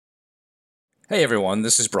Hey everyone,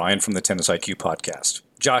 this is Brian from the Tennis IQ podcast.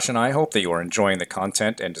 Josh and I hope that you are enjoying the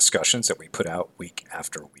content and discussions that we put out week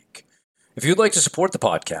after week. If you'd like to support the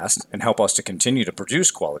podcast and help us to continue to produce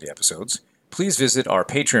quality episodes, please visit our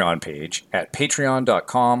Patreon page at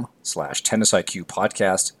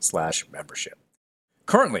patreon.com/tennisiqpodcast/membership.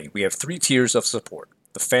 Currently, we have 3 tiers of support: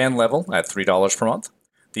 the fan level at $3 per month,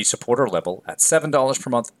 the supporter level at $7 per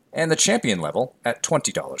month, and the champion level at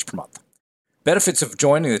 $20 per month. Benefits of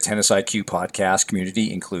joining the Tennis IQ podcast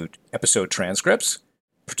community include episode transcripts,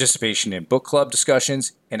 participation in book club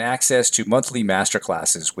discussions, and access to monthly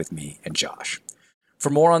masterclasses with me and Josh.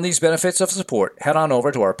 For more on these benefits of support, head on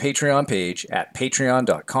over to our Patreon page at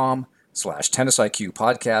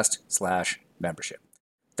patreon.com/tennisiqpodcast/membership.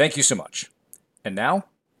 Thank you so much. And now,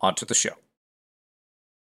 on to the show.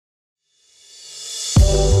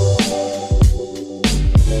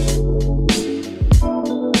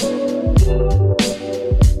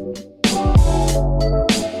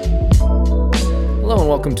 Hello and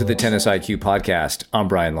welcome to the Tennis IQ podcast. I'm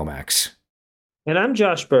Brian Lomax. And I'm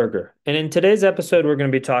Josh Berger. And in today's episode, we're going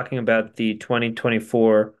to be talking about the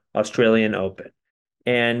 2024 Australian Open.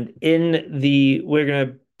 And we're going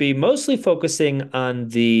to be mostly focusing on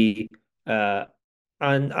the on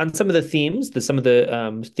some of the themes,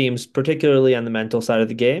 themes, particularly on the mental side of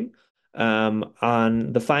the game,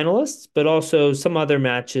 on the finalists, but also some other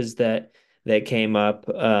matches that came up,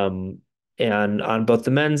 and on both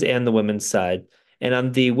the men's and the women's side. And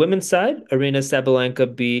on the women's side, Arina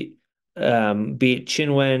Sabalenka beat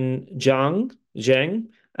Qinwen Zheng,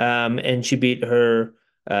 and she beat her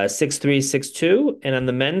 6-3, 6-2. And on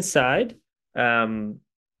the men's side,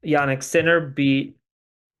 Jannik Sinner beat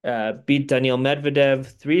Daniil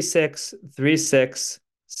Medvedev 3-6, 3-6,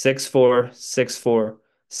 6-4, 6-4,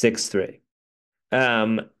 6-3.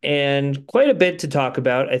 And quite a bit to talk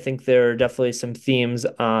about. I think there are definitely some themes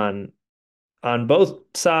on both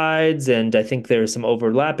sides, and I think there are some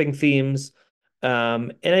overlapping themes.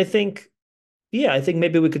 And I think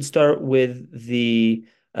maybe we could start with the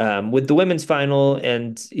women's final,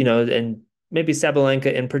 and maybe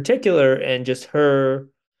Sabalenka in particular, and just her.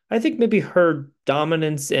 I think maybe her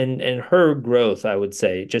dominance and her growth, I would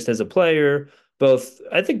say, just as a player, both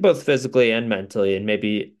physically and mentally, and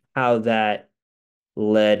maybe how that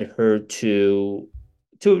led her to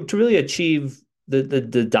really achieve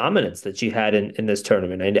the dominance that she had in this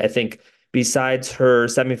tournament. I think besides her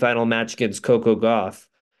semifinal match against Coco Gauff,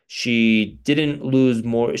 she didn't lose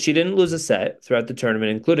a set throughout the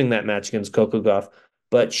tournament, including that match against Coco Gauff,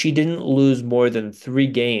 but she didn't lose more than 3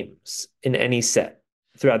 games in any set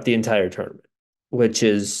throughout the entire tournament, which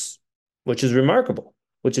is remarkable,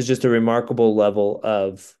 which is just a remarkable level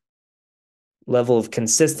of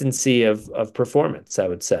consistency of performance, I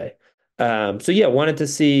would say. Wanted to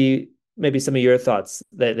see maybe some of your thoughts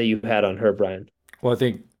that you had on her, Brian. Well, I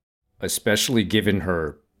think especially given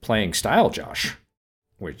her playing style, Josh,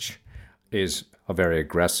 which is a very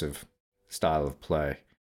aggressive style of play.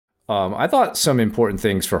 I thought some important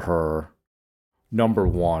things for her. Number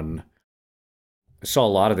one, I saw a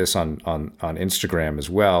lot of this on Instagram as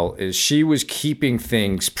well, is she was keeping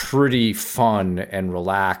things pretty fun and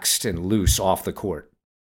relaxed and loose off the court.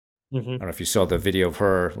 Mm-hmm. I don't know if you saw the video of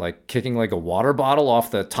her like kicking like a water bottle off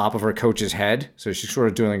the top of her coach's head. So she's sort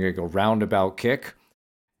of doing like a roundabout kick.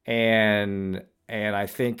 And I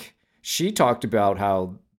think she talked about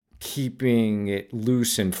how keeping it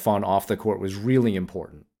loose and fun off the court was really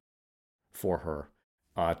important for her,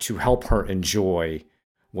 to help her enjoy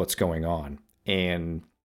what's going on. And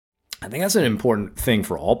I think that's an important thing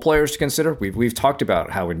for all players to consider. We've talked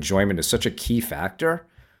about how enjoyment is such a key factor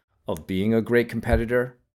of being a great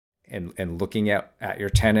competitor, and looking at your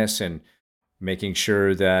tennis and making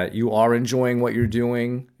sure that you are enjoying what you're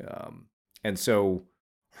doing. And so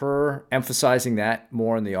her emphasizing that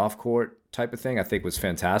more in the off-court type of thing, I think was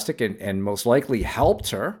fantastic, and most likely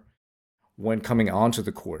helped her when coming onto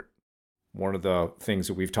the court. One of the things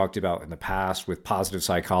that we've talked about in the past with positive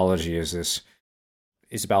psychology is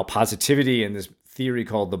about positivity, and this theory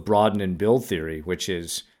called the broaden and build theory, which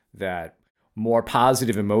is that more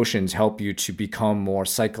positive emotions help you to become more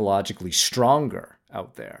psychologically stronger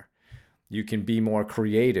out there. You can be more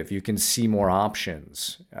creative. You can see more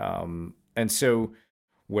options. And so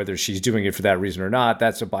whether she's doing it for that reason or not,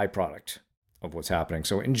 that's a byproduct of what's happening.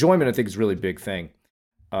 So enjoyment, I think, is a really big thing.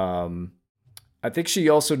 I think she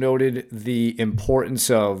also noted the importance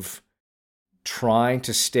of trying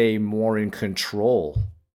to stay more in control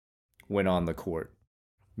when on the court,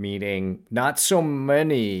 meaning not so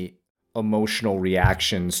many emotional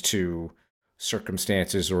reactions to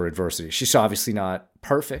circumstances or adversity. She's obviously not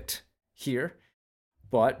perfect here,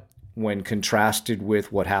 but when contrasted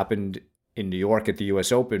with what happened in New York at the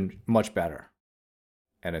US Open much better.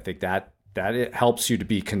 And I think that it helps you to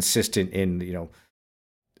be consistent in,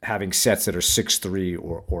 having sets that are 6-3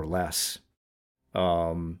 or less.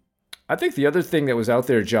 Um, I think the other thing that was out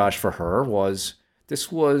there, Josh, for her was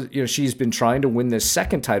this was, she's been trying to win this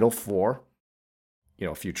second title for,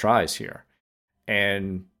 a few tries here.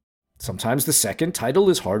 And sometimes the second title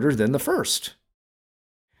is harder than the first.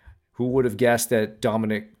 Who would have guessed that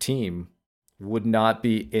Dominic Thiem would not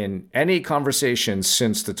be in any conversation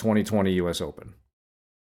since the 2020 US Open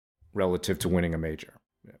relative to winning a major?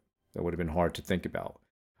 That would have been hard to think about.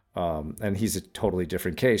 And he's a totally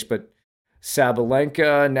different case. But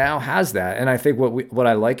Sabalenka now has that. And I think what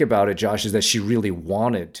I like about it, Josh, is that she really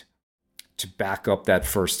wanted to back up that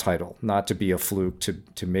first title, not to be a fluke,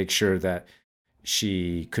 to make sure that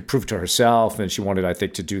she could prove to herself. And she wanted, I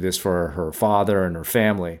think, to do this for her father and her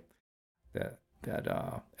family.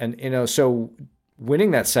 So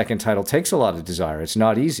winning that second title takes a lot of desire. It's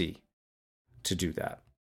not easy to do that.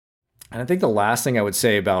 And I think the last thing I would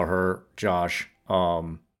say about her, Josh,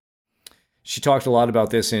 she talked a lot about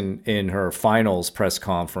this in her finals press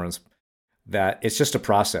conference, that it's just a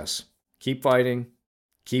process. Keep fighting,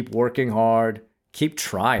 keep working hard, keep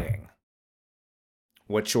trying.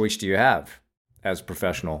 What choice do you have as a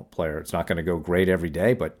professional player? It's not going to go great every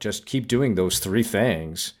day, but just keep doing those three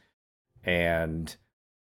things, and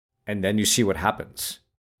then you see what happens.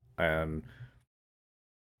 And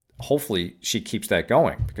hopefully she keeps that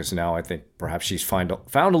going, because now I think perhaps she's found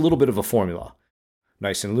a little bit of a formula.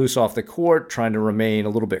 Nice and loose off the court, trying to remain a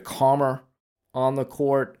little bit calmer on the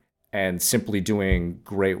court, and simply doing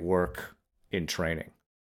great work in training.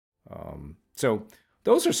 So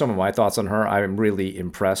those are some of my thoughts on her. I'm really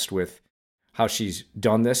impressed with how she's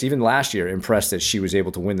done this. Even last year, impressed that she was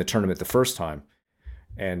able to win the tournament the first time.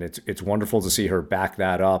 And it's wonderful to see her back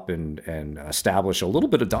that up and establish a little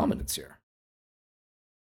bit of dominance here.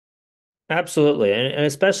 Absolutely. And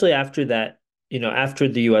especially after that, after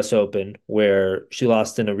the US Open, where she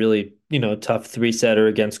lost in a really, tough three-setter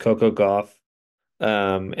against Coco Gauff.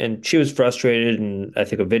 And she was frustrated, and I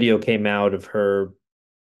think a video came out of her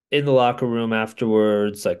in the locker room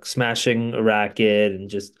afterwards, like smashing a racket and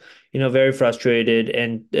just, very frustrated.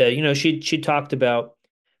 And she talked about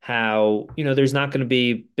how, there's not going to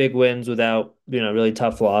be big wins without, really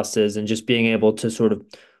tough losses, and just being able to sort of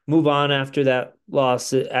move on after that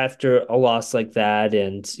loss, after a loss like that,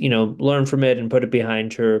 and, learn from it and put it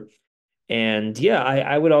behind her. And yeah,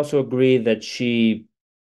 I would also agree that she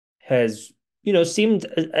has, seemed,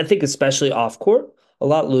 I think, especially off court, a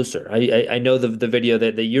lot looser. I know the video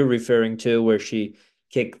that you're referring to, where she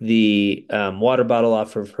kicked the water bottle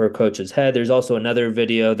off of her coach's head. There's also another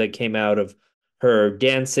video that came out of her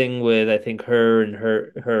dancing with, I think, her and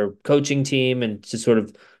her coaching team, and just sort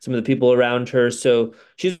of some of the people around her. So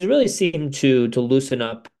she's really seemed to loosen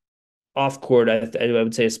up off court, I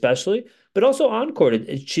would say, especially, but also on court.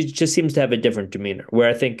 She just seems to have a different demeanor, where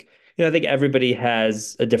I think, I think everybody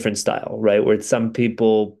has a different style, right? Where some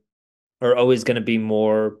people are always going to be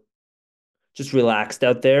more just relaxed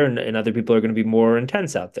out there, and other people are going to be more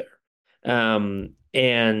intense out there.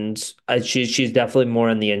 She's definitely more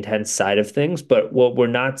on the intense side of things. But what we're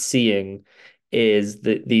not seeing is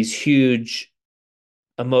these huge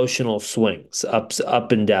emotional swings,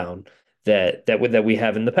 up and down, that we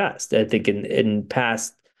have in the past. I think in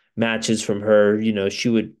past matches from her, she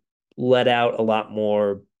would let out a lot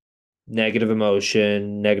more negative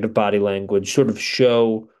emotion, negative body language, sort of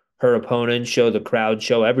show her opponent, show the crowd,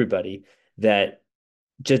 show everybody that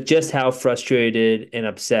just how frustrated and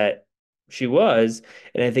upset she was.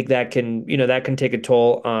 And I think that can take a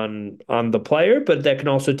toll on the player, but that can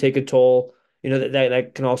also take a toll,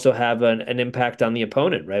 that can also have an impact on the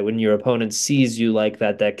opponent, right? When your opponent sees you like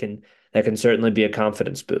that, that can certainly be a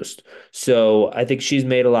confidence boost. So I think she's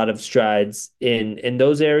made a lot of strides in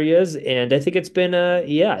those areas, and I think it's been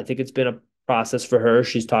a process for her.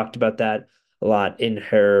 She's talked about that a lot in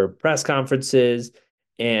her press conferences,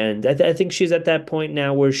 and I think she's at that point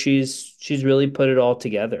now where she's really put it all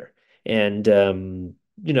together. And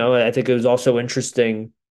I think it was also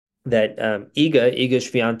interesting that Iga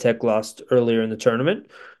Swiatek lost earlier in the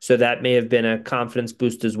tournament. So that may have been a confidence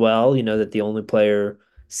boost as well, that the only player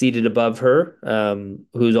seated above her,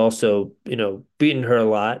 who's also, beaten her a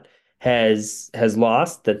lot, has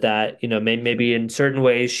lost. Maybe in certain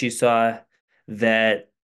ways she saw that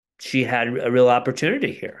she had a real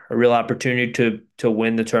opportunity here, a real opportunity to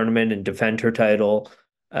win the tournament and defend her title.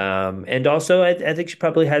 And also, I think she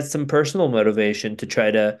probably has some personal motivation to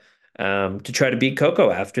try to beat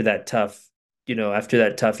Coco after that tough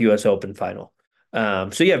U.S. Open final.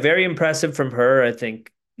 So yeah, very impressive from her. I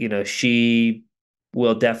think, she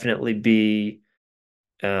will definitely be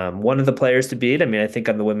one of the players to beat. I mean, I think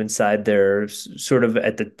on the women's side, they're sort of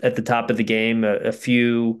at the top of the game. A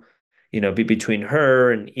few, be between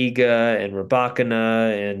her and Iga and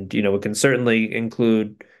Rybakina, and we can certainly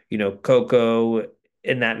include Coco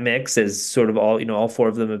in that mix as sort of all four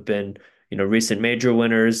of them have been recent major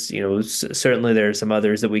winners. Certainly there are some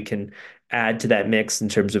others that we can add to that mix in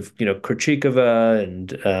terms of Krejcikova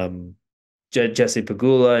and Jesse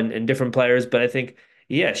Pagula and different players. But I think,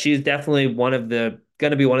 yeah, she's definitely going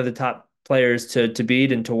to be one of the top players to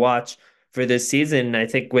beat and to watch for this season. I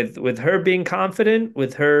think with her being confident,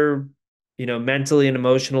 with her, mentally and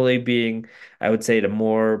emotionally being, I would say, at a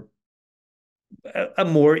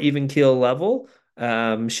more even keel level,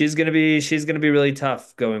 she's gonna be really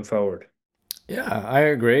tough going forward. Yeah, I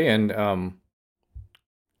agree. And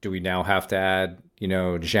do we now have to add,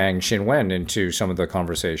 Zhang Xinwen into some of the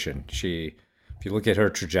conversation? If you look at her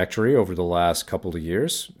trajectory over the last couple of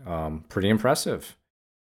years, pretty impressive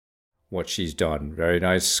what she's done. Very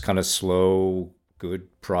nice, kind of slow, good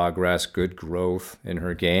progress, good growth in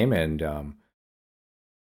her game, and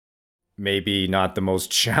maybe not the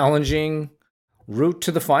most challenging route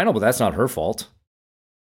to the final, but that's not her fault.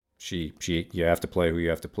 You have to play who you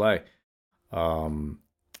have to play. Um,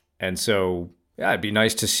 and so, yeah, it'd be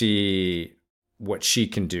nice to see what she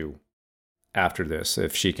can do after this,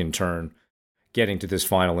 if she can turn getting to this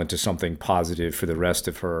final into something positive for the rest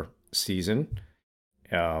of her season.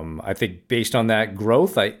 I think based on that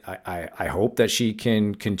growth, I hope that she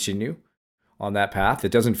can continue on that path.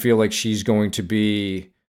 It doesn't feel like she's going to be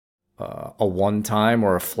a one time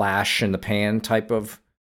or a flash in the pan type of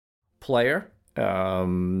player.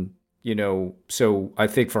 So I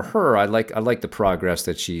think for her, I like the progress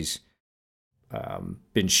that she's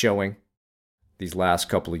been showing these last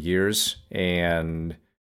couple of years. And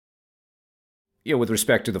with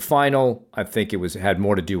respect to the final, I think it had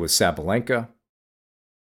more to do with Sabalenka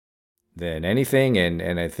than anything.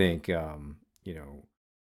 And I think Zhang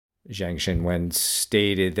Shenwen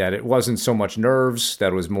stated that it wasn't so much nerves,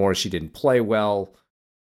 that it was more she didn't play well,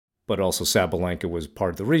 but also Sabalenka was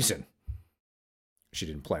part of the reason she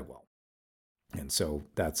didn't play well. And so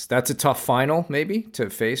that's a tough final maybe to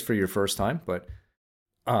face for your first time, but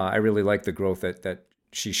I really like the growth that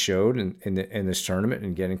she showed in this tournament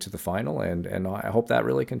and getting to the final, and I hope that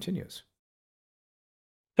really continues.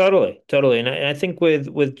 Totally, totally. And I think with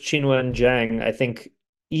Qinwen Zhang, I think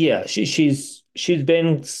yeah, she's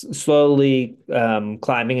been slowly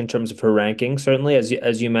climbing in terms of her ranking, certainly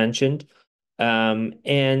as you mentioned.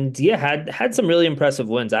 And yeah, had some really impressive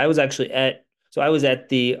wins. I was at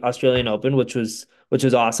the Australian Open, which was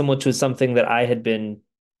awesome, which was something that I had been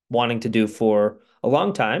wanting to do for a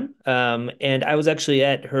long time. And I was actually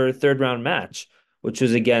at her third round match, which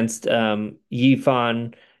was against Yafan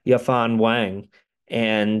Wang.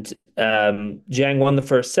 And Zhang won the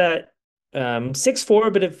first set,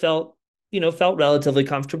 6-4, but it felt relatively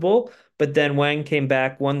comfortable. But then Wang came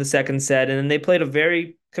back, won the second set, and then they played a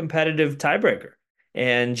very competitive tiebreaker.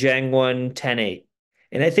 And Zhang won 10-8.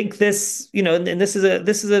 And I think and this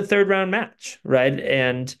is a third round match, right?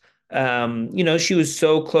 And she was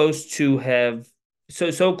so close to have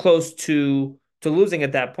so close to losing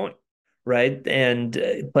at that point, right? And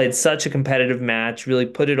played such a competitive match, really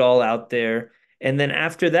put it all out there. And then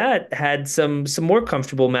after that, had some more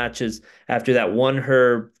comfortable matches. After that, won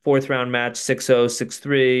her fourth round match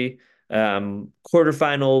 6-0, 6-3.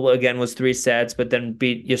 Quarterfinal again was three sets, but then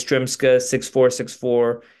beat Yastrzemska 6-4,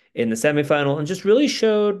 6-4 in the semifinal, and just really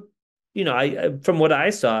showed, from what I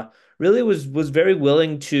saw, really was very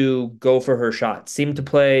willing to go for her shot. Seemed to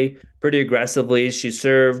play pretty aggressively. She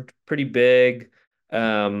served pretty big.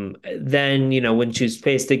 Then, when she's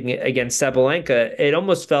facing against Sabalenka, it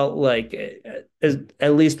almost felt like,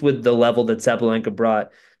 at least with the level that Sabalenka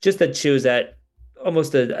brought, just that she was at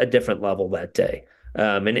almost a different level that day.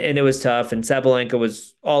 And it was tough. And Sabalenka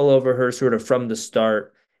was all over her sort of from the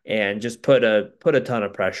start and just put a ton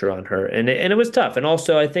of pressure on her. And it was tough. And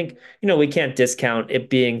also, I think, we can't discount it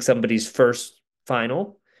being somebody's first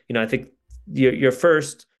final. I think your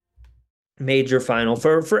first major final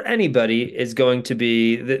for anybody is going to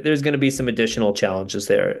be there's going to be some additional challenges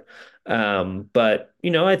there. But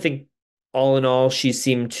I think all in all, she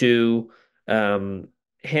seemed to um,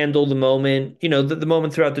 handle the moment, the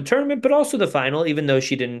moment throughout the tournament, but also the final, even though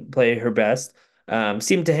she didn't play her best.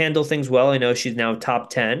 Seemed to handle things well. I know she's now top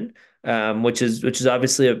 10, which is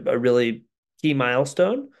obviously a really key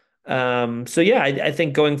milestone. So yeah, I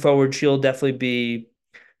think going forward, she'll definitely be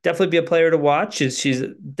a player to watch. She's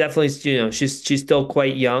definitely, she's still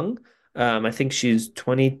quite young. I think she's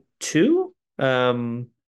 22.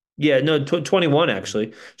 Yeah, no, 21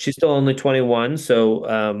 actually. She's still only 21,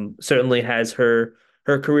 so certainly has her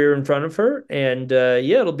career in front of her. And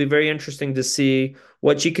yeah, it'll be very interesting to see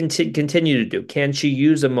what she can continue to do. Can she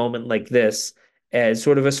use a moment like this as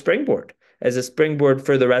sort of a springboard, as a springboard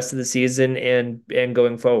for the rest of the season and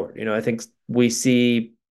going forward? I think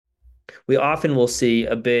we often will see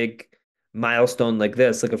a big milestone like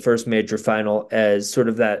this, like a first major final, as sort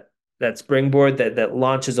of that springboard that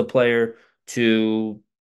launches a player to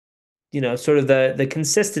sort of the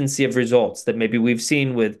consistency of results that maybe we've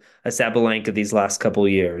seen with a Sabalenka these last couple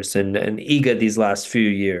of years and Iga these last few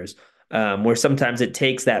years, where sometimes it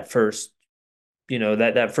takes that first,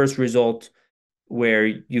 that first result where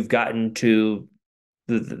you've gotten to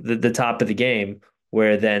the top of the game,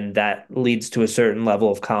 where then that leads to a certain level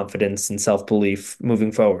of confidence and self-belief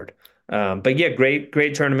moving forward. But yeah,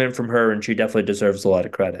 great tournament from her, and she definitely deserves a lot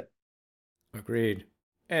of credit. Agreed.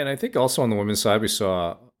 And I think also on the women's side, we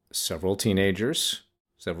saw several teenagers,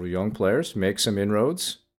 several young players make some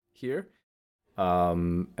inroads here.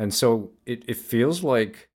 And so it feels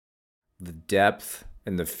like the depth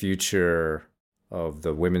and the future of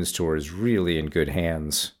the women's tour is really in good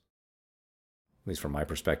hands, at least from my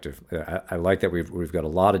perspective. I like that we've got a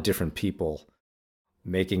lot of different people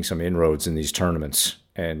making some inroads in these tournaments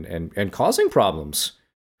and causing problems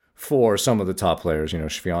for some of the top players.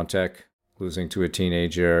 Swiatek losing to a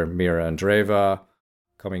teenager, Mira Andreeva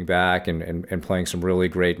coming back and playing some really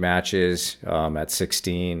great matches at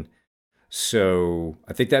 16. So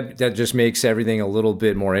I think that just makes everything a little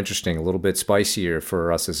bit more interesting, a little bit spicier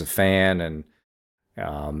for us as a fan,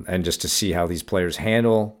 and just to see how these players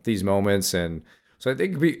handle these moments. And so I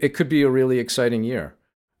think it could be a really exciting year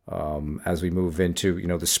as we move into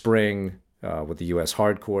the spring with the U.S.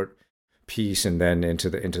 hardcourt piece, and then into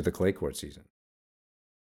the clay court season.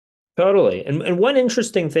 Totally. And one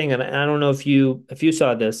interesting thing, and I don't know if you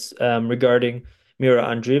saw this regarding Mira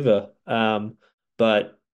Andreeva,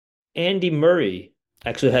 but Andy Murray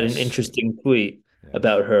actually had an Yes, interesting tweet yes.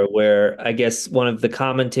 about her where I guess one of the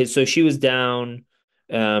commentators, so she was down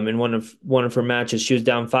in one of her matches, she was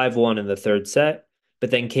down 5-1 in the third set, but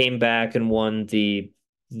then came back and won the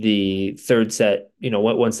third set.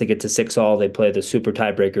 Once they get to 6-all, they play the super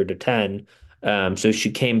tiebreaker to 10. So she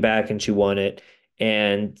came back and she won it.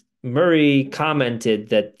 And Murray commented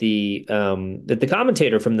that the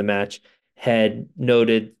commentator from the match had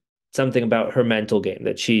noted something about her mental game,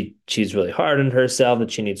 that she's really hard on herself,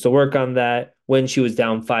 that she needs to work on that when she was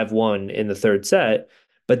down 5-1 in the third set.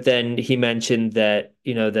 But then he mentioned that,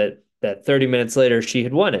 that 30 minutes later she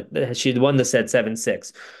had won it. She had won the set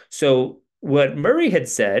 7-6. So what Murray had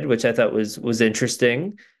said, which I thought was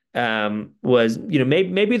interesting, was,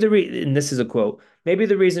 maybe and this is a quote, maybe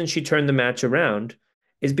the reason she turned the match around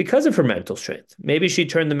is because of her mental strength. Maybe she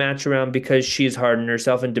turned the match around because she's hard on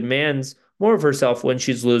herself and demands more of herself when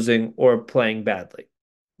she's losing or playing badly.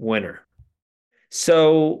 Winner.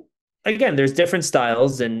 So again, there's different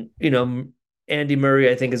styles, and Andy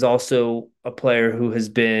Murray, I think, is also a player who has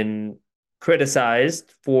been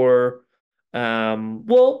criticized for,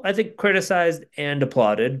 well, I think criticized and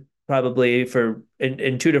applauded probably for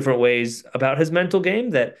in two different ways about his mental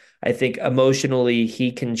game. That I think emotionally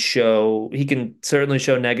he can certainly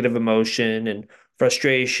show negative emotion and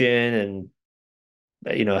frustration and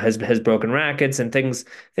has broken rackets and things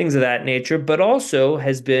of that nature, but also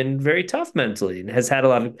has been very tough mentally and has had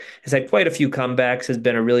quite a few comebacks, has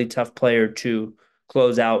been a really tough player to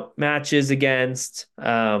close out matches against.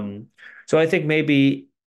 So I think maybe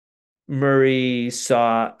Murray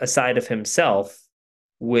saw a side of himself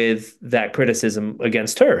with that criticism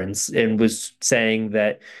against her, and was saying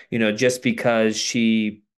that, just because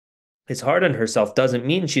she is hard on herself doesn't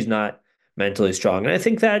mean she's not mentally strong. And I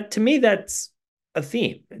think that, to me, that's a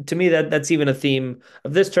theme. To me, that's even a theme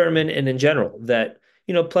of this tournament and in general, that,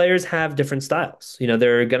 players have different styles.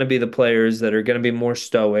 There are going to be the players that are going to be more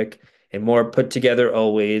stoic and more put together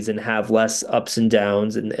always and have less ups and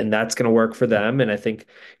downs, and that's going to work for them. And I think,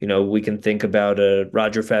 we can think about a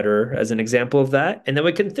Roger Federer as an example of that. And then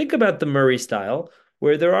we can think about the Murray style,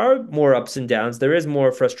 where there are more ups and downs. There is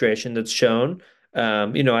more frustration that's shown. I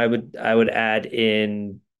would add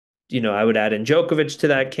in, Djokovic to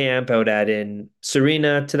that camp. I would add in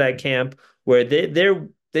Serena to that camp, where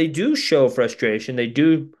they do show frustration. They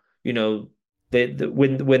do, you know,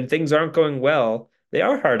 when things aren't going well, they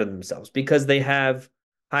are hard on themselves because they have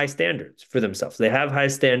high standards for themselves. They have high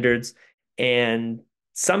standards, and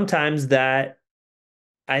sometimes that,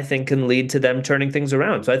 I think, can lead to them turning things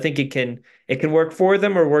around. So I think it can work for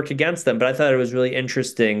them or work against them. But I thought it was really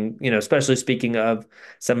interesting, especially speaking of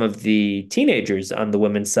some of the teenagers on the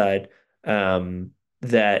women's side,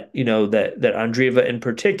 that that Andreeva in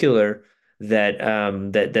particular,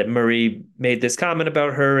 that Murray made this comment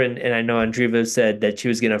about her, and I know Andreeva said that she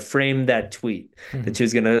was going to frame that tweet, that she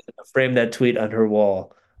was going to frame that tweet on her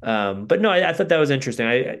wall. But no, I thought that was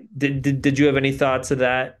interesting. Did you have any thoughts of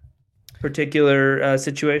that particular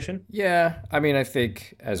situation? Yeah, I mean, I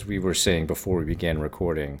think as we were saying before we began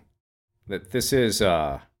recording, that this is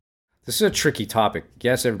a tricky topic.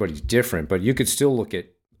 Yes, everybody's different, but you could still look at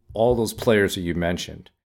all those players that you mentioned.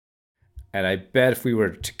 And I bet if we were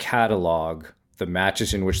to catalog the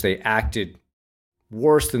matches in which they acted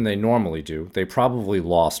worse than they normally do, they probably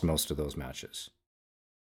lost most of those matches.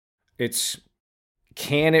 It's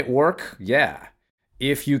Can it work? Yeah.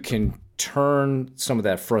 If you can turn some of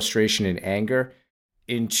that frustration and anger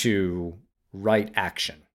into right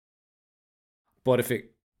action. But if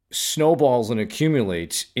it snowballs and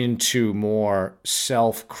accumulates into more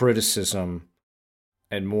self criticism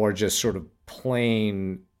and more just sort of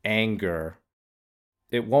plain anger,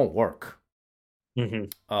 it won't work.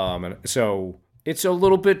 And so it's a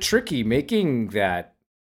little bit tricky making that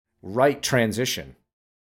right transition.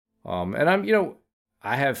 And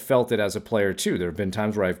I have felt it as a player too. There have been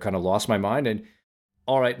times where I've kind of lost my mind and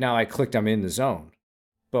all right, now I clicked, I'm in the zone.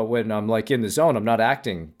 But when I'm like in the zone, I'm not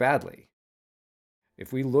acting badly.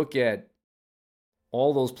 If we look at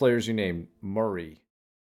all those players you named, Murray,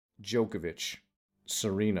 Djokovic,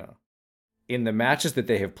 Serena, in the matches that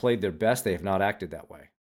they have played their best, they have not acted that way.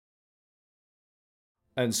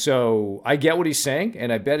 And so I get what he's saying,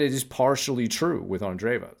 and I bet it is partially true with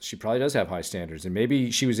Andreeva. She probably does have high standards, and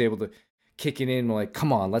maybe she was able to kick it in like,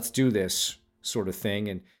 come on, let's do this sort of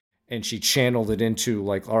thing. And she channeled it into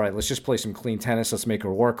like, all right, let's just play some clean tennis. Let's make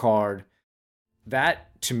her work hard.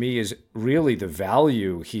 That to me is really the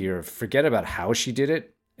value here. Forget about how she did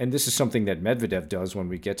it. And this is something that Medvedev does when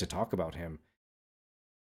we get to talk about him.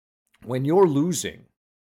 When you're losing,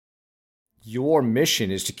 your mission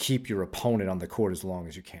is to keep your opponent on the court as long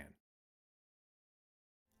as you can.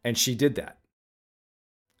 And she did that.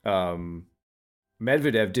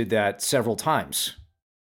 Medvedev did that several times.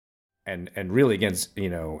 And really against,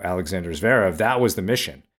 Alexander Zverev, that was the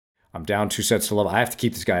mission. I'm down 2-0. I have to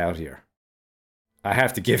keep this guy out here. I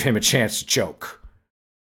have to give him a chance to choke.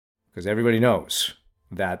 Because everybody knows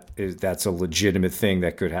that's a legitimate thing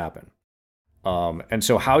that could happen. And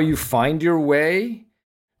so how you find your way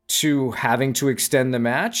to having to extend the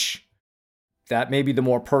match, that may be the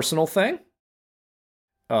more personal thing.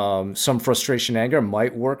 Some frustration, anger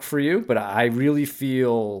might work for you, but I really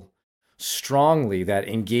feel strongly that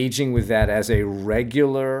engaging with that as a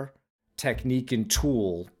regular technique and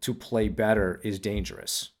tool to play better is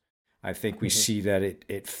dangerous. I think we see that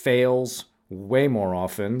it fails way more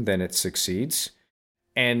often than it succeeds.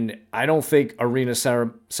 And I don't think Arina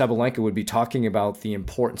Sabalenka would be talking about the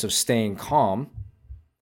importance of staying calm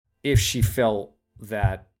if she felt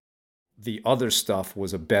that the other stuff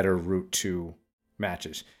was a better route to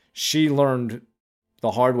matches. She learned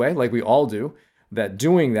the hard way, like we all do, that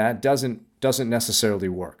doing that doesn't necessarily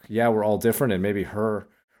work. Yeah, we're all different, and maybe her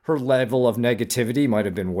level of negativity might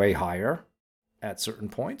have been way higher at certain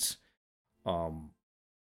points.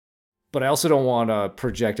 But I also don't want to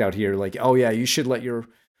project out here like, oh yeah, you should let your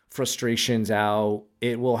frustrations out.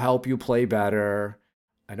 It will help you play better.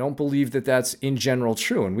 I don't believe that that's in general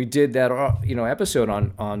true. And we did that, episode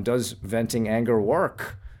on does venting anger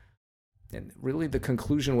work? And really the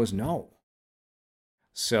conclusion was no.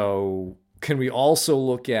 So can we also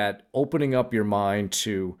look at opening up your mind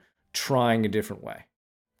to trying a different way,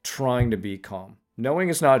 trying to be calm, knowing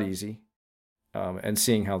it's not easy, and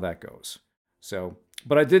seeing how that goes. So,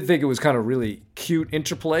 but I did think it was kind of really cute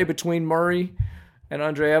interplay between Murray and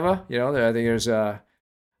Andreeva. I think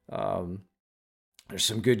there's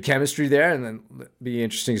some good chemistry there, and then it'll be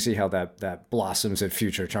interesting to see how that blossoms at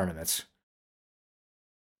future tournaments.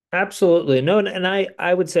 Absolutely. No, and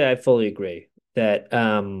I would say I fully agree that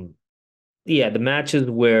yeah, the matches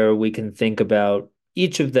where we can think about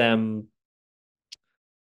each of them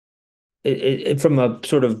from a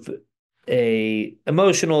sort of a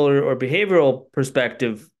emotional or behavioral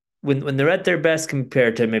perspective, when they're at their best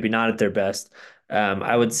compared to maybe not at their best,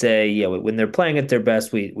 I would say, yeah, when they're playing at their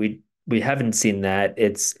best, we haven't seen that.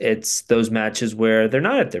 It's those matches where they're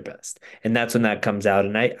not at their best, and that's when that comes out.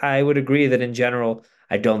 And I would agree that in general,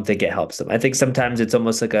 I don't think it helps them. I think sometimes it's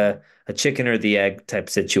almost like a chicken or the egg type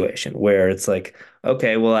situation where it's like,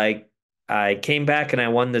 okay, well, I came back and I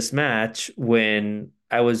won this match when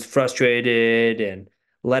I was frustrated and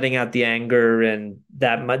letting out the anger, and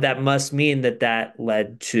that must mean that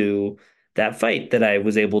led to that fight that I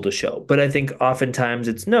was able to show. But I think oftentimes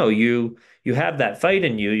it's no, you have that fight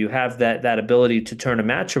in you, you have that ability to turn a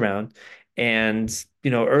match around, And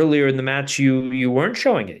earlier in the match, you weren't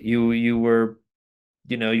showing it. You were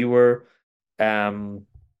you were um,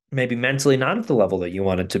 maybe mentally not at the level that you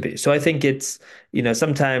wanted to be. So I think it's,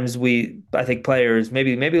 sometimes I think players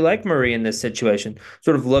maybe like Murray in this situation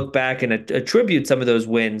sort of look back and attribute some of those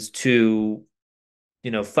wins to,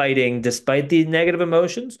 fighting despite the negative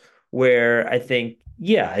emotions, where I think,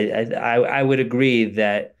 yeah, I would agree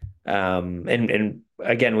that, and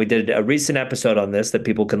again, we did a recent episode on this that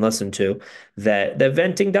people can listen to, that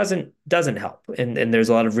venting doesn't help. And there's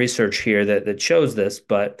a lot of research here that shows this,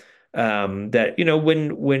 but that,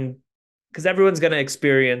 when because everyone's going to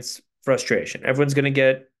experience frustration. Everyone's going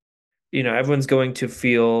to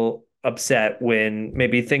feel upset when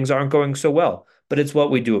maybe things aren't going so well, but it's what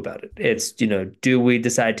we do about it. It's, do we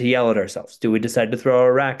decide to yell at ourselves? Do we decide to throw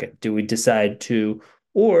a racket?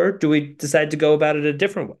 Or do we decide to go about it a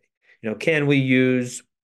different way? Can we use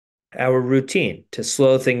our routine to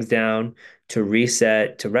slow things down, to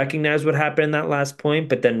reset, to recognize what happened in that last point,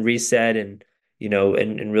 but then reset and,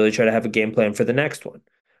 and really try to have a game plan for the next one.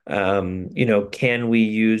 Can we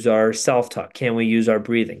use our self-talk? Can we use our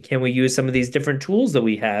breathing? Can we use some of these different tools that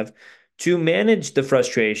we have to manage the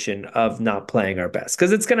frustration of not playing our best?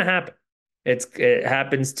 Because it's going to happen. It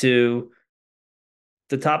happens to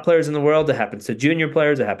the top players in the world. It happens to junior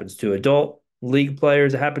players. It happens to adult league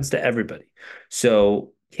players. It happens to everybody.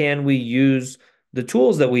 So can we use the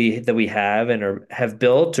tools that we have and have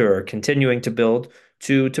built or are continuing to build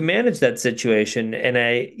to manage that situation? And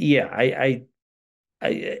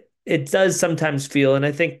it does sometimes feel, and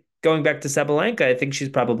I think going back to Sabalenka, I think she's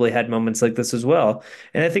probably had moments like this as well.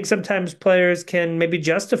 And I think sometimes players can maybe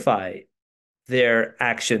justify their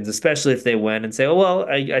actions, especially if they win and say, "Oh well,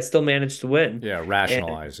 I still managed to win," Yeah, and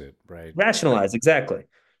rationalize it, right? rationalize exactly.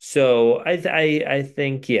 So I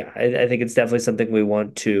think, yeah, I think it's definitely something we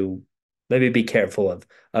want to maybe be careful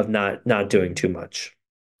of not doing too much.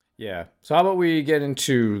 Yeah. So how about we get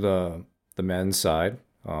into the men's side?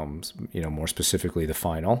 More specifically the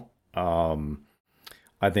final.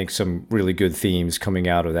 I think some really good themes coming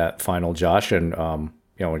out of that final, Josh, and I want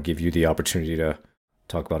to give you the opportunity to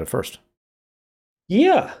talk about it first.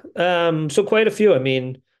 Yeah. So quite a few. I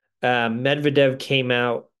mean, Medvedev came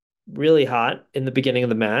out really hot in the beginning of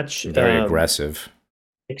the match. Very aggressive.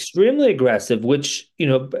 Extremely aggressive, which,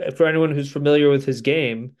 for anyone who's familiar with his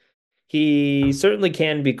game, he certainly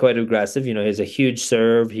can be quite aggressive. He has a huge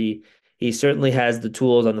serve. He certainly has the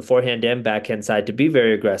tools on the forehand and backhand side to be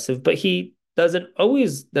very aggressive, but he doesn't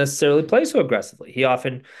always necessarily play so aggressively. He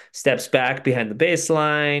often steps back behind the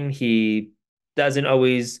baseline. He doesn't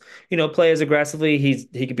always, play as aggressively. He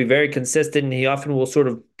could be very consistent, and he often will sort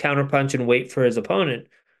of counterpunch and wait for his opponent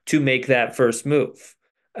to make that first move.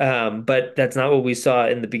 But that's not what we saw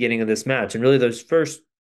in the beginning of this match. And really, those first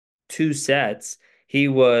two sets, he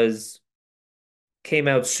was came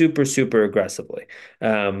out super, super aggressively,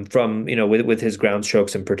 from, with his ground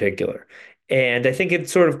strokes in particular. And I think it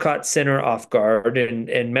sort of caught Sinner off guard. And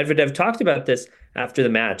Medvedev talked about this after the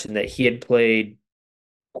match, and that he had played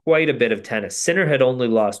quite a bit of tennis. Sinner had only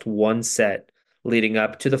lost one set leading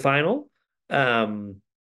up to the final. Um,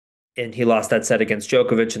 and he lost that set against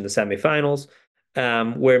Djokovic in the semifinals,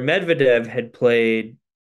 where Medvedev had played,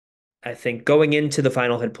 I think going into the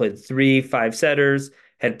final, had played three five setters,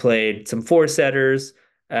 had played some four setters.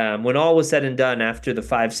 When all was said and done, after the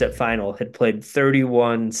 5-set final, had played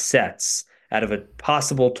 31 sets out of a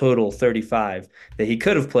possible total 35 that he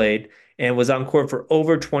could have played, and was on court for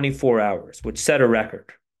over 24 hours, which set a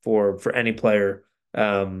record for any player,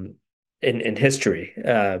 in history,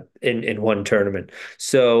 in one tournament.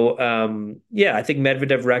 So yeah, I think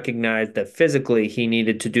Medvedev recognized that physically he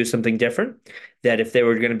needed to do something different, that if they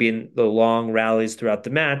were going to be in the long rallies throughout the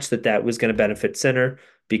match, that was going to benefit Sinner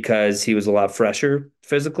because he was a lot fresher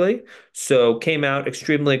physically. So came out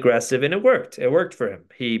extremely aggressive, and it worked. It worked for him.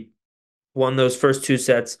 He won those first two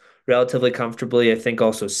sets relatively comfortably. I think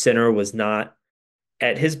also Sinner was not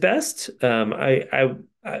at his best.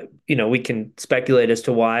 We can speculate as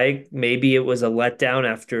to why. Maybe it was a letdown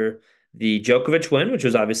after the Djokovic win, which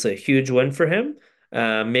was obviously a huge win for him.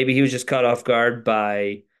 Maybe he was just caught off guard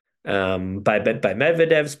by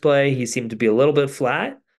Medvedev's play. He seemed to be a little bit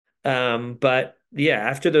flat. But yeah,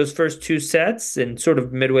 after those first two sets and sort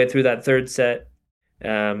of midway through that third set,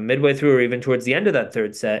 midway through or even towards the end of that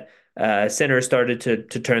third set, Sinner started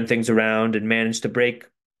to turn things around and managed to break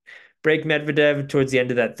Medvedev towards the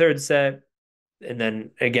end of that third set, and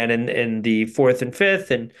then again in the fourth and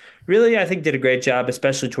fifth, and really I think did a great job,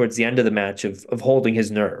 especially towards the end of the match, of holding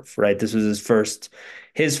his nerve. Right, this was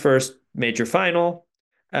his first major final.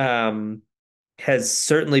 Um, has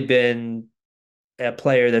certainly been a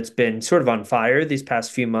player that's been sort of on fire these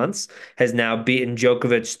past few months, has now beaten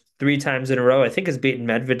Djokovic 3 times in a row. I think has beaten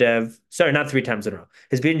Medvedev. Sorry, not 3 times in a row.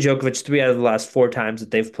 Has beaten Djokovic 3 out of the last 4 times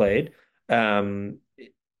that they've played. Um,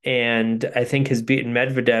 and I think has beaten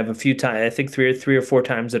Medvedev a few times. I think three or 4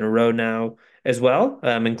 times in a row now as well,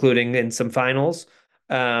 including in some finals.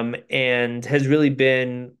 And has really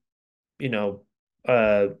been, you know,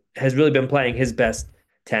 has really been playing his best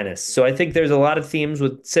tennis. So I think there's a lot of themes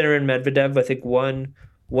with Sinner and Medvedev. I think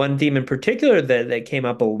one theme in particular that came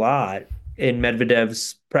up a lot in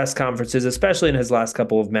Medvedev's press conferences, especially in his last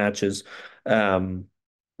couple of matches, um,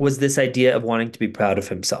 was this idea of wanting to be proud of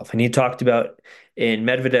himself. And he talked about in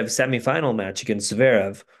Medvedev's semifinal match against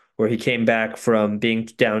Zverev, where he came back from being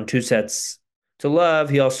down 2 sets to love.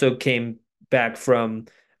 He also came back from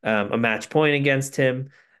a match point against him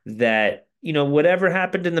that, whatever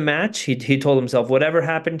happened in the match, he told himself, whatever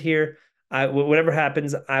happened here, whatever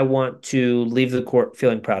happens, I want to leave the court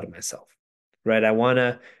feeling proud of myself, right? I want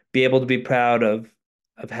to be able to be proud of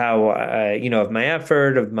how of my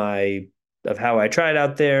effort, of how I tried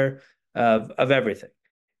out there, of everything.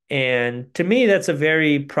 And to me, that's a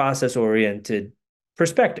very process oriented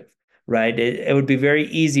perspective, right? It would be very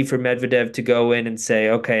easy for Medvedev to go in and say,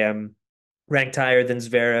 okay, I'm ranked higher than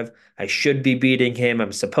Zverev. I should be beating him.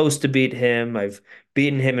 I'm supposed to beat him. I've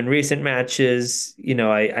beaten him in recent matches.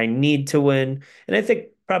 I need to win. And I think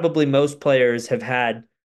probably most players have had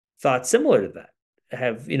thoughts similar to that.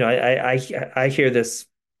 I hear this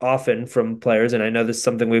often from players, and I know this is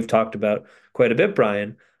something we've talked about quite a bit,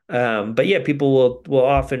 Brian. But yeah, people will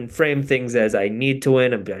often frame things as I need to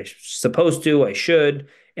win. I'm supposed to, I should,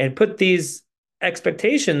 and put these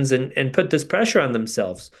expectations and put this pressure on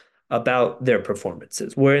themselves about their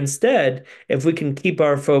performances. Where instead, if we can keep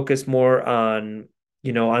our focus more on,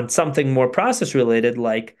 on something more process related,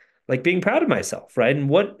 like being proud of myself, right?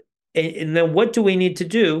 And then what do we need to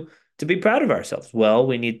do to be proud of ourselves? Well,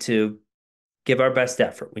 we need to give our best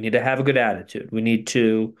effort. We need to have a good attitude. We need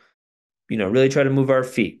to, really try to move our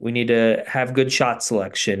feet. We need to have good shot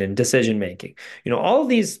selection and decision making. All of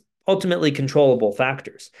these ultimately controllable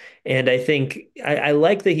factors. And I think I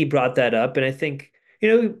like that he brought that up. And I think,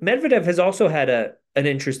 Medvedev has also had an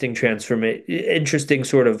interesting interesting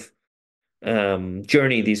sort of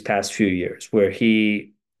journey these past few years where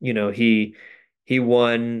he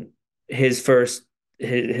won his first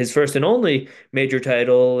his first and only major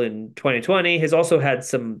title in 2020. Has also had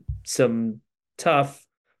some tough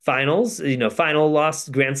finals,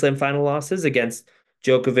 Grand Slam final losses against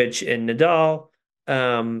Djokovic and Nadal.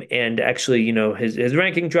 And actually, his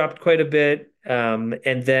ranking dropped quite a bit.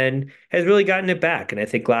 And then has really gotten it back. And I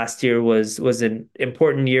think last year was an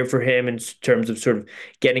important year for him in terms of sort of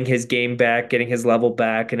getting his game back, getting his level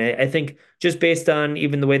back. And I think just based on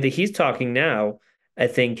even the way that he's talking now, I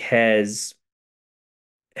think has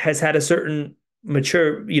had a certain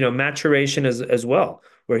maturation as well,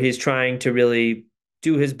 where he's trying to really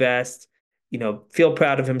do his best, feel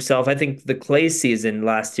proud of himself. I think the clay season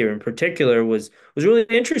last year in particular was really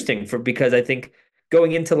interesting because I think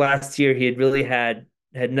going into last year he had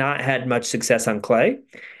not had much success on clay,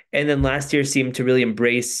 and then last year seemed to really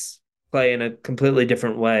embrace clay in a completely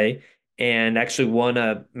different way and actually won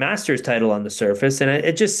a Masters title on the surface. And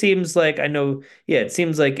it just seems like it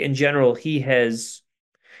seems like in general he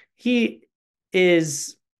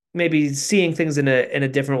is maybe seeing things in a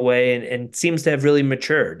different way and seems to have really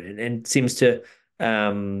matured and seems to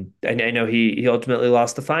I know he ultimately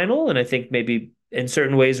lost the final, and I think maybe in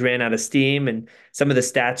certain ways ran out of steam, and some of the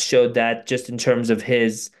stats showed that just in terms of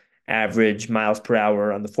his average miles per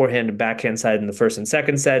hour on the forehand and backhand side in the first and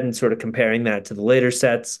second set, and sort of comparing that to the later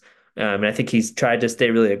sets. And I think he's tried to stay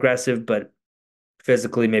really aggressive, but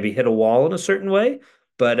physically maybe hit a wall in a certain way.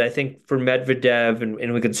 But I think for Medvedev,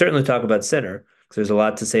 and we can certainly talk about Sinner because there's a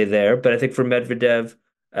lot to say there. But I think for Medvedev,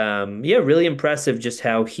 really impressive just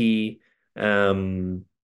um,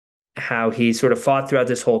 how he sort of fought throughout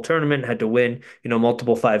this whole tournament, had to win,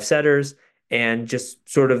 multiple five setters, and just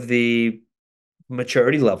sort of the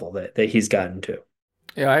maturity level that he's gotten to.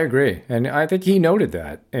 Yeah, I agree. And I think he noted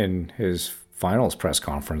that in his finals press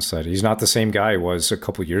conference that he's not the same guy he was a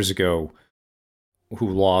couple years ago who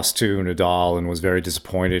lost to Nadal and was very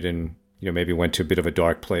disappointed and, maybe went to a bit of a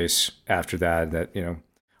dark place after that,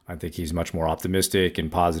 I think he's much more optimistic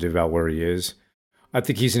and positive about where he is. I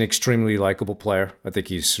think he's an extremely likable player. I think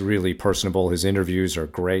he's really personable. His interviews are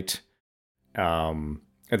great. I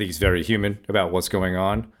think he's very human about what's going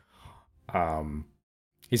on.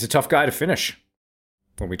 He's a tough guy to finish.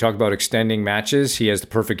 When we talk about extending matches, he has the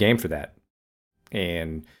perfect game for that.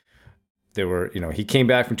 And there were, he came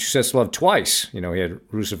back from 2 sets to love twice. He had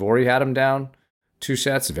Rusevori had him down. two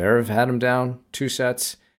sets. Zverev had him down 2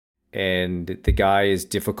 sets, and the guy is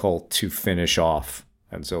difficult to finish off.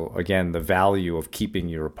 And so again, the value of keeping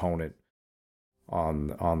your opponent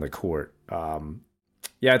on the court.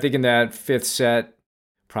 Yeah, I think in that fifth set,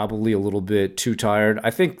 probably a little bit too tired.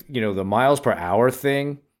 I think, the miles per hour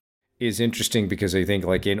thing is interesting because I think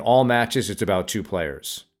like in all matches, it's about two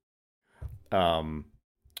players.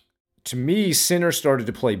 To me, Sinner started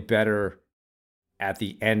to play better at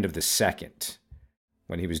the end of the second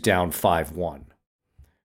when he was down 5-1.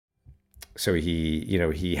 So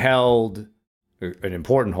he held an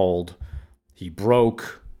important hold. He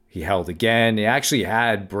broke. He held again. He actually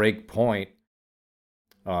had break point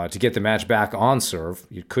to get the match back on serve.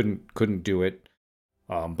 You couldn't do it.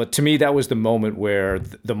 But to me, that was the moment where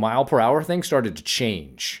the mile per hour thing started to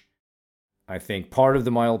change. I think part of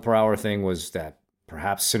the mile per hour thing was that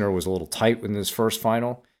perhaps Sinner was a little tight in his first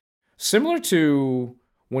final. Similar to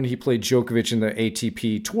when he played Djokovic in the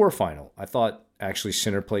ATP Tour final. I thought actually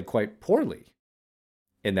Sinner played quite poorly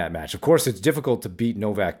in that match. Of course, it's difficult to beat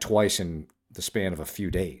Novak twice in the span of a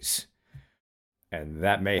few days. And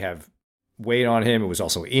that may have weighed on him. It was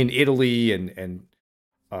also in Italy. And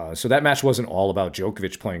so that match wasn't all about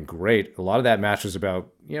Djokovic playing great. A lot of that match was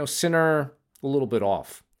about, Sinner a little bit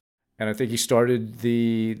off. And I think he started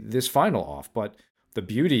this final off. But the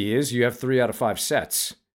beauty is you have 3 out of 5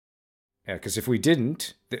 sets. Because if we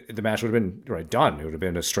didn't, the match would have been done. It would have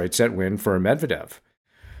been a straight set win for Medvedev.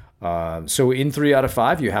 So in 3 out of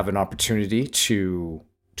 5, you have an opportunity to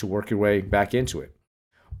work your way back into it.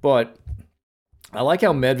 But I like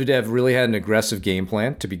how Medvedev really had an aggressive game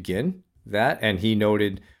plan to begin that, and he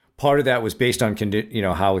noted part of that was based on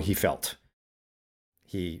how he felt.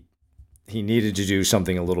 He needed to do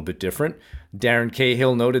something a little bit different. Darren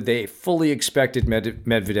Cahill noted they fully expected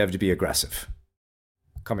Medvedev to be aggressive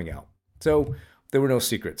coming out. So there were no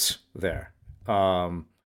secrets there.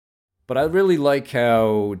 But I really like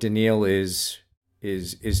how Daniil is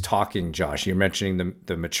talking, Josh. You're mentioning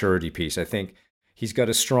the maturity piece. I think he's got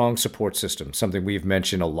a strong support system, something we've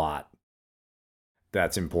mentioned a lot.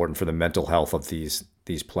 That's important for the mental health of these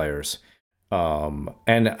players.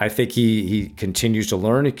 And I think he continues to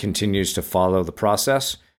learn. He continues to follow the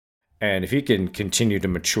process. And if he can continue to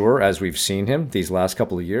mature as we've seen him these last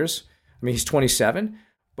couple of years, I mean, he's 27,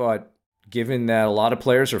 but given that a lot of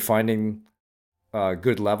players are finding a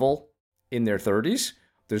good level in their 30s,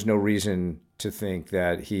 there's no reason to think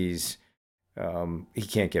that he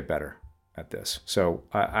can't get better at this. So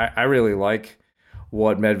I really like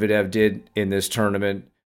what Medvedev did in this tournament.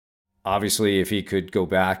 Obviously, if he could go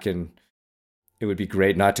back, and it would be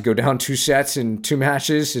great not to go down 2 sets in 2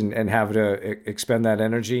 matches and have to expend that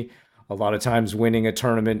energy. A lot of times winning a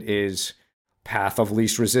tournament is path of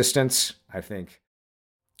least resistance. I think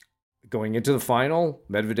going into the final,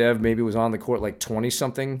 Medvedev maybe was on the court like 20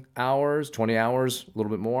 hours, a little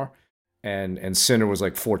bit more. And Sinner was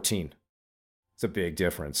like 14. It's a big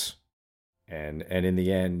difference. And in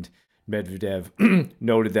the end, Medvedev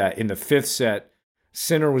noted that in the 5th set,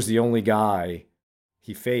 Sinner was the only guy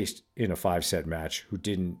he faced in a 5-set match who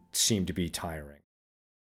didn't seem to be tiring.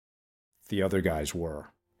 The other guys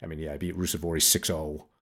were. I mean, yeah, I beat Ruusuvuori 6-0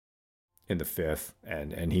 in the 5th,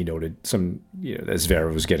 and he noted that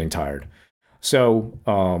Zverev was getting tired. So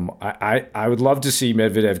I would love to see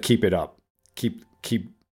Medvedev keep it up, keep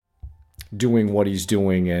doing what he's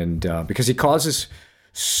doing, and because he causes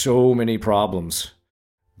so many problems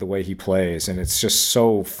the way he plays, and it's just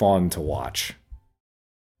so fun to watch.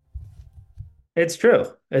 It's true.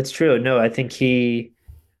 It's true. No, I think he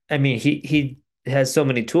has so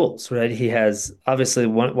many tools, right? He has obviously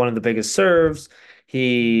one of the biggest serves.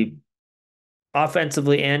 He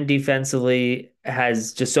offensively and defensively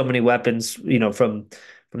has just so many weapons, from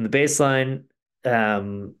the baseline.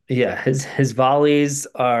 Yeah, his volleys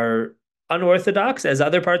are unorthodox as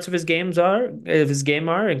other parts of his game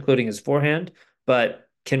are, including his forehand, but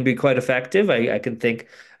can be quite effective. I can think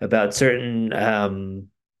about certain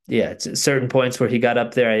points where he got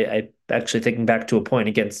up there. I actually thinking back to a point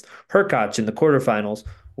against Hurkacz in the quarterfinals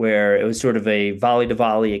where it was sort of a volley to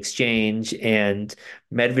volley exchange, and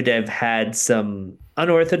Medvedev had some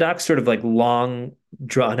unorthodox, sort of like long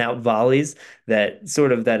drawn out volleys that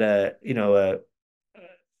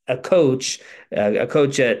a coach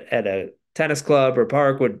at a tennis club or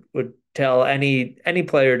park would tell any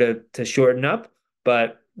player to shorten up,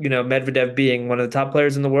 but Medvedev being one of the top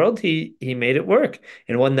players in the world, he made it work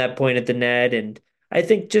and won that point at the net. And I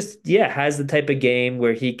think just has the type of game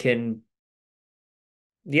where he can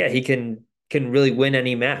really win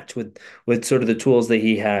any match with sort of the tools that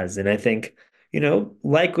he has. And I think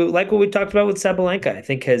like what we talked about with Sabalenka, I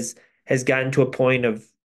think has gotten to a point of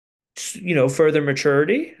further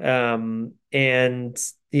maturity. And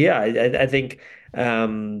yeah, I think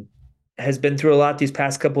has been through a lot these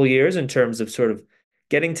past couple of years in terms of sort of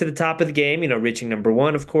getting to the top of the game, reaching number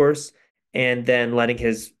one, of course, and then letting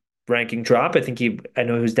his ranking drop. I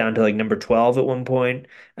know he was down to like number 12 at one point.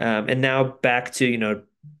 And now back to,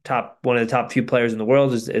 one of the top few players in the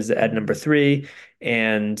world is at number three.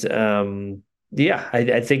 And yeah,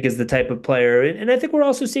 I think is the type of player. And I think we're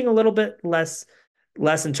also seeing a little bit less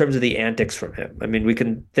in terms of the antics from him. I mean, we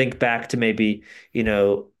can think back to maybe,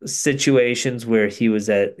 situations where he was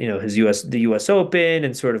at, the US Open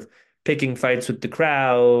and sort of picking fights with the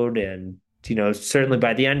crowd. And, certainly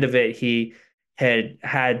by the end of it, he had,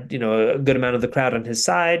 a good amount of the crowd on his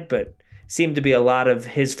side, but seemed to be a lot of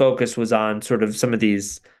his focus was on sort of some of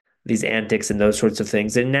these antics and those sorts of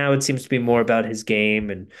things. And now it seems to be more about his game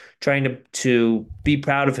and trying to be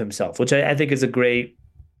proud of himself, which I think is a great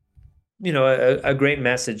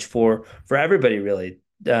message for everybody really,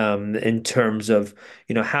 in terms of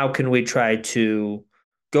how can we try to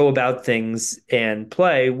go about things and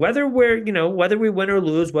play, whether we win or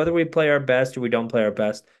lose, whether we play our best or we don't play our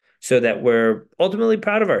best, so that we're ultimately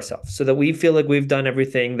proud of ourselves, so that we feel like we've done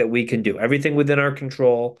everything that we can do, everything within our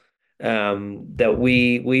control, that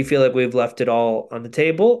we feel like we've left it all on the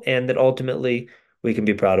table, and that ultimately we can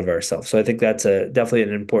be proud of ourselves. So I think that's a definitely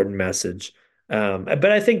an important message. But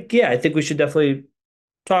I think, yeah, I think we should definitely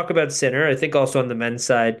talk about Sinner. I think also on the men's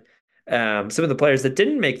side, some of the players that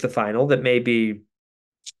didn't make the final that maybe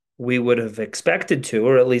we would have expected to,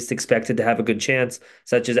 or at least expected to have a good chance,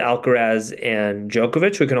 such as Alcaraz and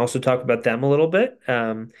Djokovic. We can also talk about them a little bit,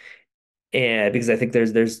 and because I think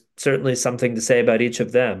there's certainly something to say about each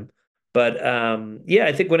of them. But yeah,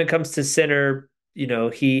 I think when it comes to Sinner,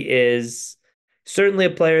 he is certainly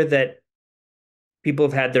a player that people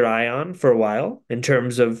have had their eye on for a while in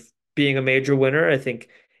terms of being a major winner. I think,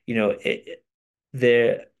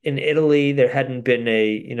 there in Italy there hadn't been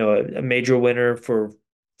a major winner for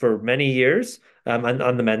many years,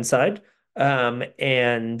 on the men's side.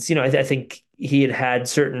 And I think he had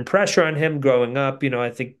certain pressure on him growing up. I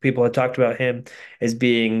think people had talked about him as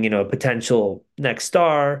being, a potential next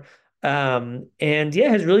star. And yeah,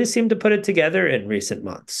 has really seemed to put it together in recent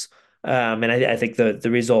months. And I think the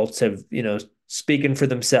results have, speaking for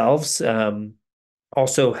themselves.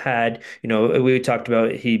 Also had, we talked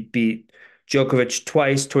about he beat Djokovic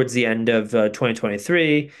twice towards the end of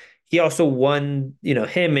 2023. He also won,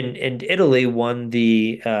 him and Italy won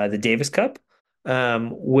the Davis Cup,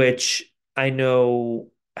 which I know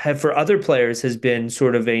have for other players has been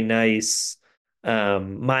sort of a nice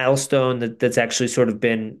milestone that's actually sort of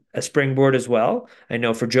been a springboard as well. I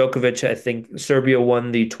know for Djokovic, I think Serbia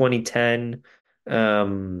won the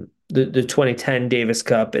 2010 Davis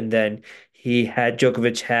Cup, and then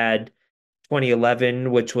Djokovic had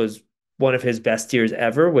 2011, which was one of his best years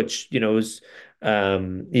ever, which, was,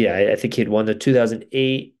 yeah, I think he'd won the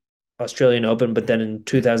 2008 Australian Open, but then in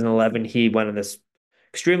 2011, he went on this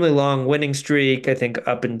extremely long winning streak, I think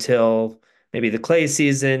up until maybe the clay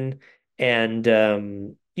season. And,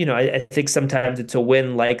 I think sometimes it's a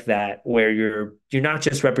win like that where you're not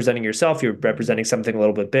just representing yourself, you're representing something a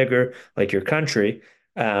little bit bigger, like your country.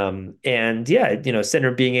 And yeah,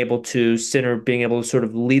 Sinner being able to sort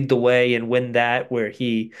of lead the way and win that, where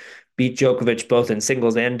he beat Djokovic both in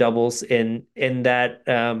singles and doubles in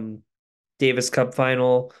that Davis Cup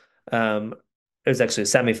final. It was actually a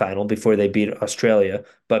semifinal before they beat Australia,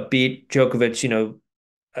 but beat Djokovic,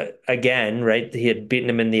 again, right? He had beaten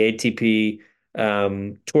him in the ATP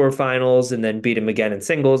tour finals, and then beat him again in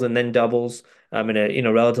singles and then doubles, in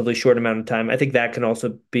a relatively short amount of time. I think that can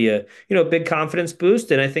also be a big confidence boost.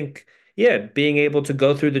 And I think, yeah, being able to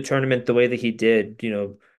go through the tournament the way that he did,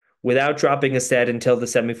 without dropping a set until the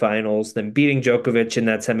semifinals, then beating Djokovic in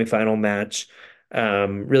that semifinal match,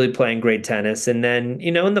 really playing great tennis, and then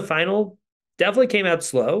in the final definitely came out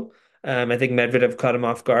slow. I think Medvedev caught him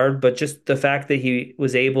off guard, but just the fact that he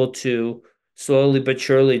was able to slowly but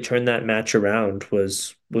surely turn that match around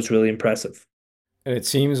was really impressive. And it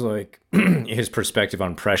seems like his perspective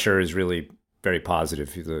on pressure is really very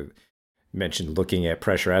positive. He mentioned looking at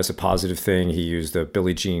pressure as a positive thing. He used the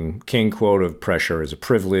Billie Jean King quote of pressure as a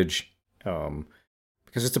privilege, because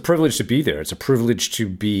it's a privilege to be there. It's a privilege to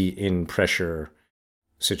be in pressure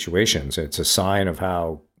situations. It's a sign of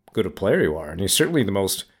how good a player you are. And he's certainly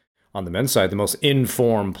on the men's side, the most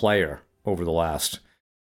in-form player over the last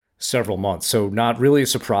several months. So not really a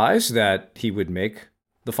surprise that he would make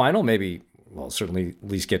the final. Maybe, well, certainly at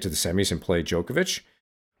least get to the semis and play Djokovic.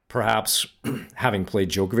 Perhaps having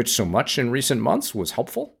played Djokovic so much in recent months was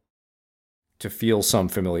helpful to feel some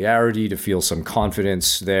familiarity, to feel some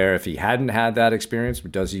confidence there. If he hadn't had that experience,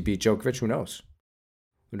 does he beat Djokovic? Who knows?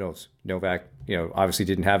 Who knows? Novak, obviously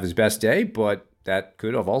didn't have his best day, but that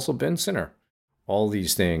could have also been Sinner. All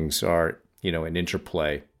these things are, an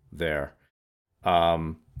interplay there.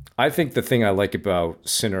 I think the thing I like about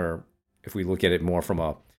Sinner, if we look at it more from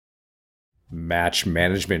a match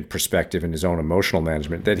management perspective and his own emotional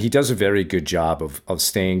management, that he does a very good job of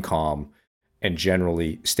staying calm and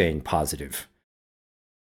generally staying positive.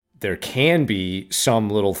 There can be some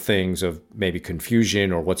little things of maybe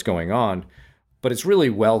confusion or what's going on, but it's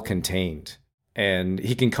really well contained. And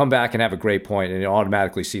he can come back and have a great point and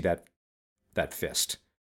automatically see that fist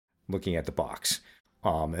looking at the box.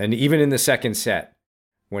 And even in the second set,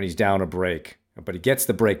 when he's down a break, but he gets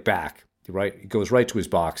the break back, right? He goes right to his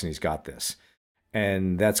box and he's got this.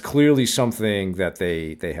 And that's clearly something that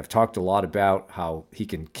they have talked a lot about, how he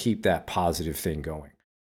can keep that positive thing going.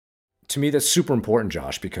 To me, that's super important,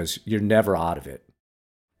 Josh, because you're never out of it.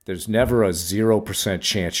 There's never a 0%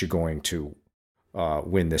 chance you're going to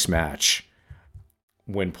win this match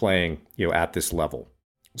when playing, at this level.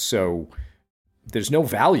 So there's no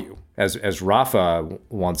value, as Rafa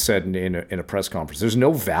once said in a press conference. There's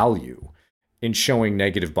no value in showing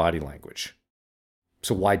negative body language.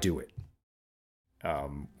 So why do it?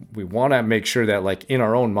 We want to make sure that, like, in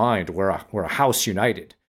our own mind, we're a house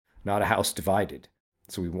united, not a house divided.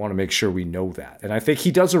 So we want to make sure we know that, and I think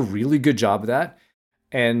he does a really good job of that,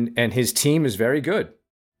 and his team is very good.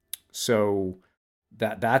 So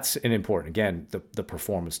that's an important, again, the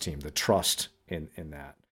performance team, the trust in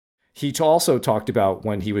that. He also talked about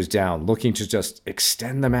when he was down, looking to just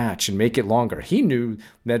extend the match and make it longer. He knew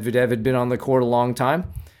Medvedev had been on the court a long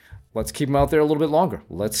time. Let's keep him out there a little bit longer.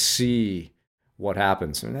 Let's see what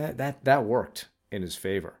happens. And that worked in his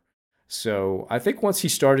favor. So I think once he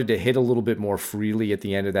started to hit a little bit more freely at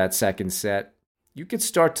the end of that second set, you could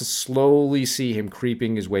start to slowly see him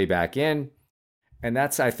creeping his way back in. And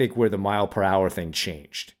that's, I think, where the mile per hour thing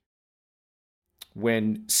changed.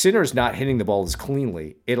 When Sinner's not hitting the ball as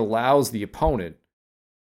cleanly, it allows the opponent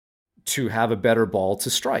to have a better ball to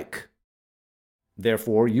strike.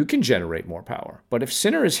 Therefore, you can generate more power. But if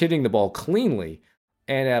Sinner is hitting the ball cleanly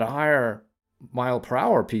and at a higher mile per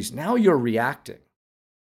hour piece, now you're reacting.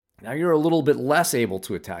 Now you're a little bit less able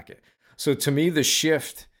to attack it. So to me, the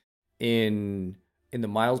shift in the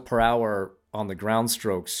miles per hour on the ground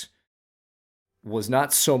strokes was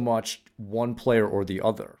not so much one player or the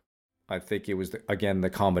other. I think it was, again, the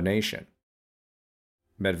combination.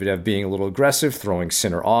 Medvedev being a little aggressive, throwing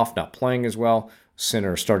Sinner off, not playing as well.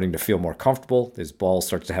 Sinner starting to feel more comfortable. His ball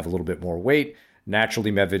starts to have a little bit more weight.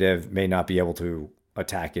 Naturally, Medvedev may not be able to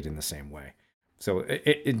attack it in the same way. So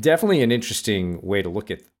it definitely an interesting way to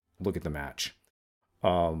look at the match.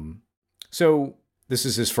 So this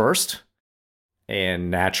is his first,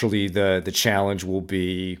 and naturally the challenge will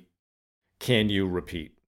be, can you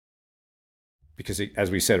repeat? Because as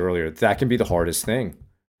we said earlier, that can be the hardest thing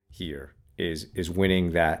here is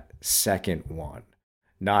winning that second one,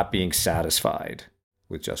 not being satisfied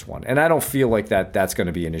with just one. And I don't feel like that's going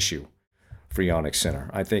to be an issue for Jannik Sinner.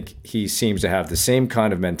 I think he seems to have the same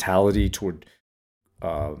kind of mentality toward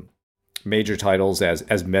major titles as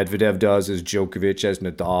Medvedev does, as Djokovic, as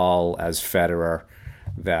Nadal, as Federer,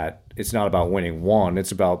 that it's not about winning one.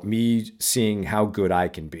 It's about me seeing how good I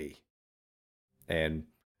can be. And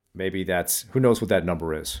maybe that's, who knows what that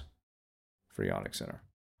number is for Jannik Sinner.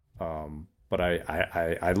 But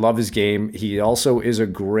I love his game. He also is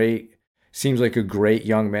seems like a great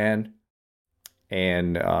young man,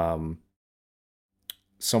 and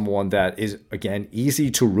someone that is, again,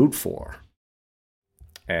 easy to root for.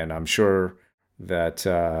 And I'm sure that,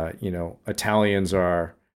 Italians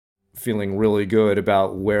are feeling really good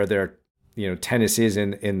about where their, tennis is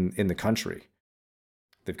in the country.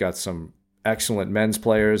 They've got some excellent men's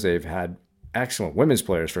players. They've had excellent women's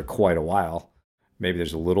players for quite a while. Maybe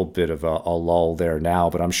there's a little bit of a lull there now,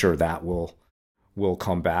 but I'm sure that will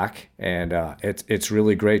come back. And it's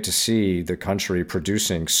really great to see the country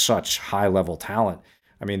producing such high-level talent.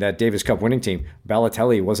 I mean, that Davis Cup winning team,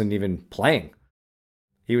 Balotelli wasn't even playing.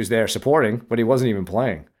 He was there supporting, but he wasn't even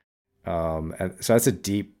playing. And so that's a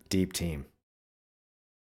deep, deep team.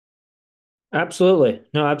 Absolutely.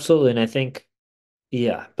 No, absolutely. And I think,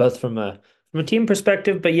 yeah, both from a team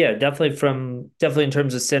perspective, but yeah, definitely in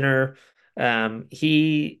terms of Sinner,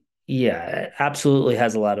 he, yeah, absolutely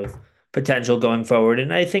has a lot of potential going forward.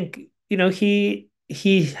 And I think,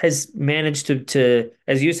 he has managed to,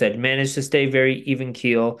 as you said, managed to stay very even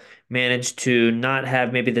keel, managed to not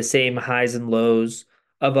have maybe the same highs and lows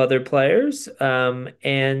of other players.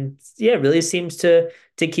 And yeah, really seems to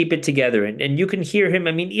to keep it together. And you can hear him.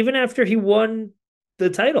 I mean, even after he won the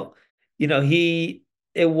title, he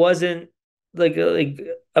it wasn't like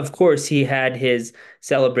of course he had his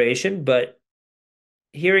celebration, but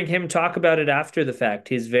hearing him talk about it after the fact,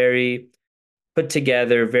 he's very put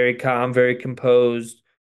together, very calm, very composed,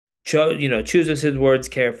 chooses his words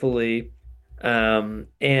carefully.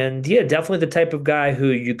 And yeah, definitely the type of guy who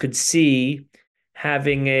you could see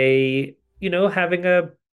having having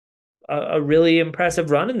a really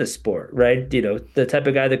impressive run in the sport, right? The type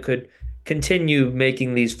of guy that could continue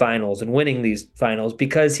making these finals and winning these finals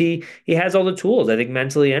because he has all the tools, I think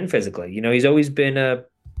mentally and physically. He's always been a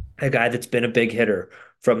guy that's been a big hitter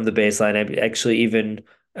from the baseline. Actually, even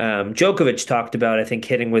Djokovic talked about, I think,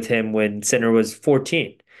 hitting with him when Sinner was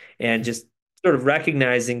 14 and just sort of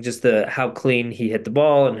recognizing just the how clean he hit the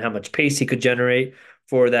ball and how much pace he could generate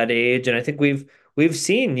for that age. And I think we've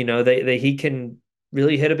seen, that he can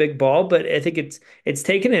really hit a big ball, but I think it's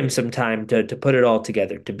taken him some time to put it all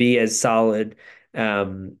together, to be as solid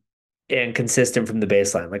um, and consistent from the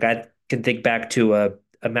baseline. Like I can think back to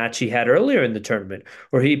a match he had earlier in the tournament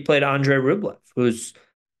where he played Andrei Rublev, who's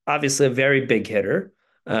obviously a very big hitter.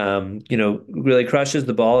 Really crushes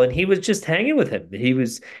the ball, and he was just hanging with him. He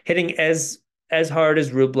was hitting as hard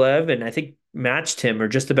as Rublev, and I think matched him or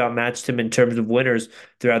just about matched him in terms of winners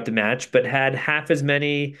throughout the match, but had half as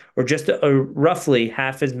many or just roughly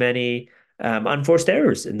half as many unforced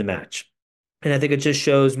errors in the match. And I think it just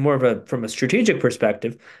shows more of from a strategic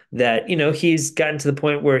perspective that, he's gotten to the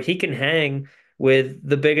point where he can hang with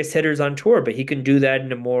the biggest hitters on tour, but he can do that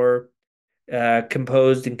in a more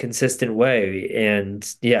composed and consistent way. And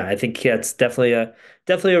yeah, I think that's definitely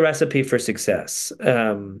a recipe for success.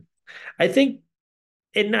 I think,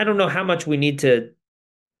 and I don't know how much we need to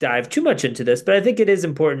dive too much into this, but I think it is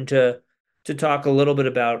important to talk a little bit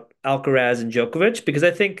about Alcaraz and Djokovic because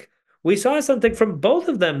I think we saw something from both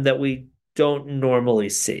of them that we don't normally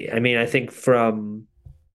see. I mean, I think from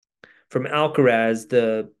Alcaraz,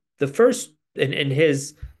 the first in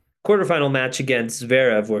his quarterfinal match against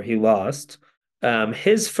Zverev where he lost,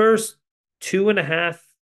 his first two and a half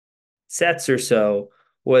sets or so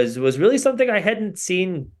was really something I hadn't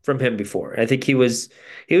seen from him before. I think he was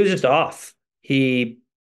just off. He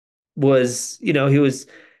plays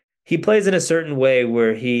in a certain way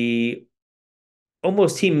where he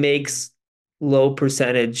makes low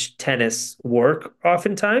percentage tennis work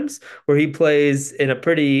oftentimes, where he plays in a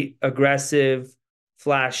pretty aggressive,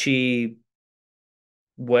 flashy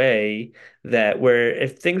way that where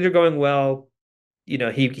if things are going well, he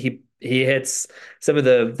hits some of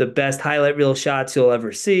the best highlight reel shots you'll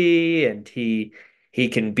ever see, and he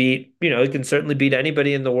can he can certainly beat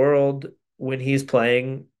anybody in the world when he's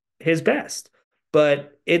playing his best.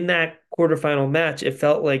 But in that quarterfinal match, it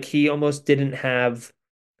felt like he almost didn't have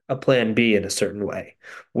a plan B in a certain way,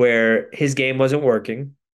 where his game wasn't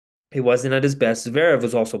working. He wasn't at his best. Zverev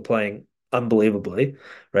was also playing unbelievably,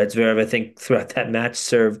 right? Zverev, I think, throughout that match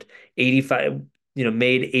served 85,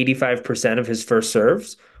 made 85% of his first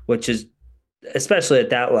serves, which is, especially at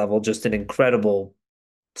that level, just an incredible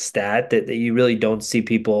stat that you really don't see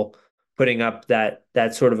people putting up that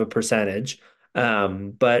sort of a percentage.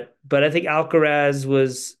 But I think Alcaraz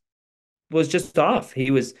was just off.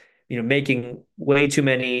 He was, making way too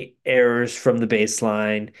many errors from the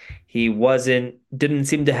baseline. He didn't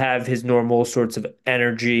seem to have his normal sorts of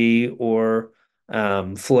energy or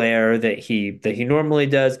flair that he normally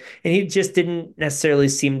does, and he just didn't necessarily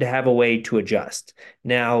seem to have a way to adjust.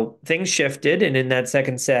 Now things shifted, and in that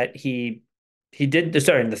second set, he did.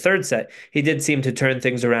 Sorry, in the third set, he did seem to turn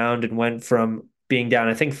things around and went from being down,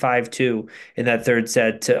 I think 5-2 in that third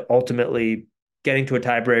set to ultimately getting to a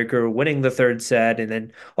tiebreaker, winning the third set, and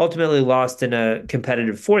then ultimately lost in a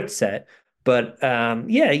competitive fourth set. But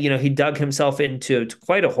yeah, he dug himself into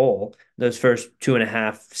quite a hole those first two and a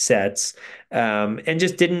half sets, and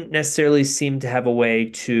just didn't necessarily seem to have a way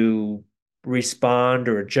to respond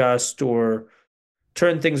or adjust or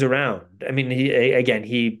turn things around. I mean,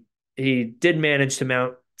 he did manage to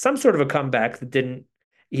mount some sort of a comeback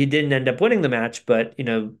he didn't end up winning the match, but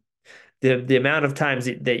the amount of times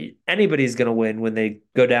that anybody's going to win when they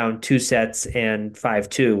go down two sets and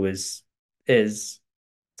 5-2 is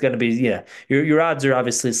going to be, yeah, your odds are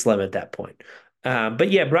obviously slim at that point.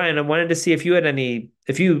 But yeah, Brian, I wanted to see if you had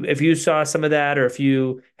if you saw some of that or if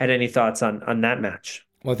you had any thoughts on that match.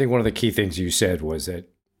 Well, I think one of the key things you said was that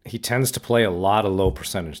he tends to play a lot of low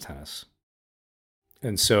percentage tennis.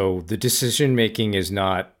 And so the decision making is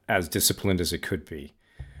not as disciplined as it could be.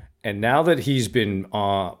 And now that he's been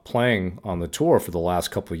playing on the tour for the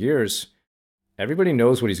last couple of years, everybody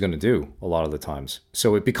knows what he's going to do a lot of the times.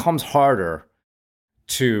 So it becomes harder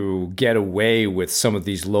to get away with some of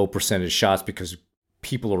these low percentage shots because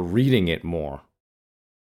people are reading it more.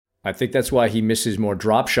 I think that's why he misses more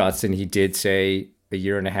drop shots than he did, say, a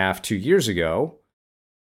year and a half, 2 years ago,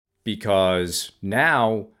 because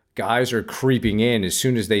now guys are creeping in as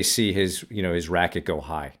soon as they see his racket go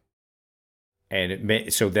high.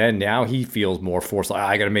 And so then now he feels more forced. Like,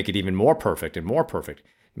 I got to make it even more perfect and more perfect.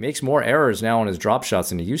 He makes more errors now on his drop shots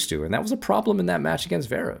than he used to. And that was a problem in that match against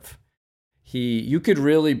Zverev. You could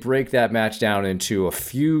really break that match down into a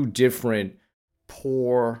few different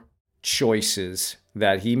poor choices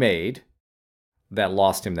that he made that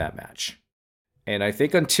lost him that match. And I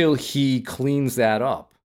think until he cleans that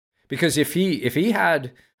up, because if he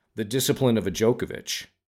had the discipline of a Djokovic,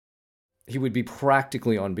 he would be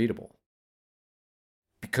practically unbeatable.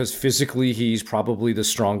 Because physically, he's probably the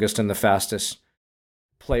strongest and the fastest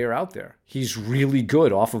player out there. He's really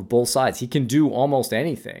good off of both sides. He can do almost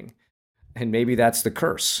anything. And maybe that's the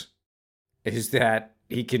curse, is that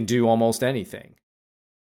he can do almost anything.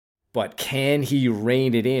 But can he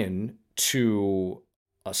rein it in to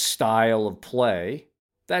a style of play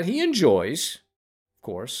that he enjoys, of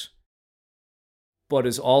course, but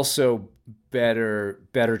is also better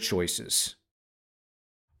choices?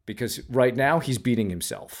 Because right now he's beating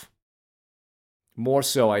himself. More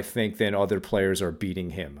so, I think, than other players are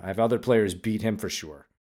beating him. I have other players beat him for sure.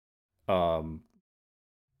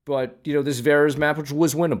 But, this Zverev match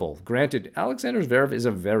was winnable. Granted, Alexander Zverev is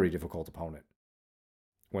a very difficult opponent.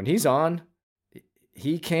 When he's on,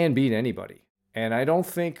 he can beat anybody. And I don't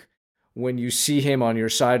think when you see him on your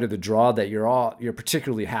side of the draw that you're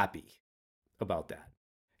particularly happy about that.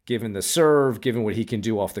 Given the serve, given what he can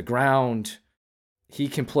do off the ground, he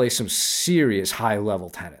can play some serious high-level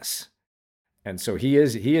tennis. And so he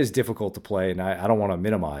is difficult to play, and I don't want to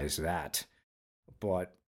minimize that.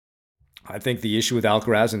 But I think the issue with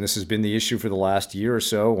Alcaraz, and this has been the issue for the last year or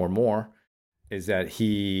so or more, is that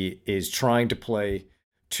he is trying to play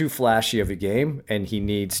too flashy of a game, and he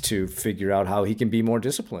needs to figure out how he can be more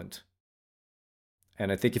disciplined. And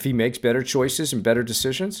I think if he makes better choices and better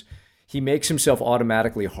decisions, he makes himself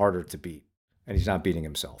automatically harder to beat, and he's not beating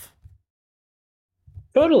himself.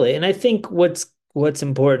 Totally. And I think what's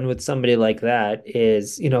important with somebody like that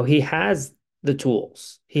is, he has the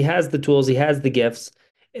tools. He has the tools, he has the gifts,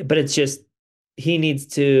 but it's just he needs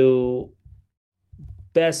to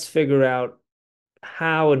best figure out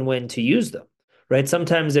how and when to use them. Right?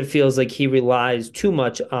 Sometimes it feels like he relies too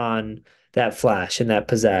much on that flash and that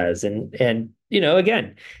pizzazz. And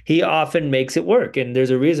again, he often makes it work. And there's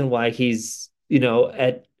a reason why he's,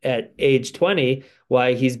 at age 20,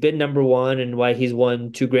 why he's been number one and why he's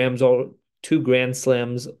won two Grand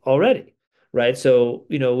Slams already. Right. So,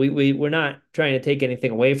 we're not trying to take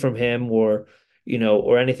anything away from him or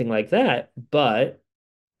anything like that. But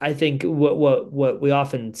I think what we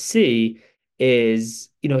often see is,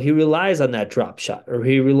 he relies on that drop shot, or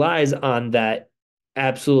he relies on that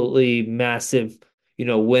absolutely massive,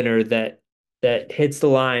 winner that hits the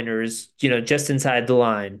line or is, just inside the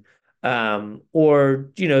line.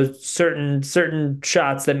 Or, certain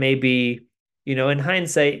shots that maybe, in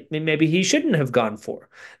hindsight, maybe he shouldn't have gone for.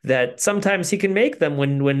 That sometimes he can make them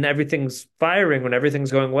when everything's firing, when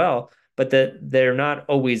everything's going well, but that they're not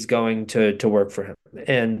always going to work for him.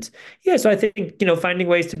 And yeah, so I think, finding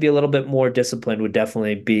ways to be a little bit more disciplined would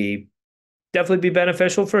definitely be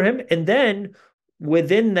beneficial for him. And then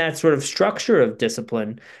within that sort of structure of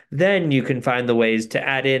discipline, then you can find the ways to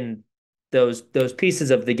add in those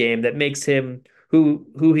pieces of the game that makes him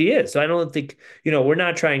who he is. So I don't think, we're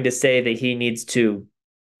not trying to say that he needs to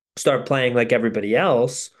start playing like everybody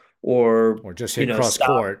else or just hit cross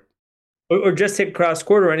court. Or just hit cross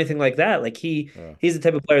court or anything like that. Like he's the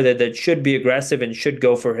type of player that should be aggressive and should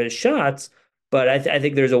go for his shots. But I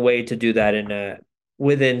think there's a way to do that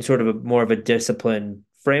within sort of more of a disciplined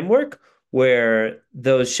framework where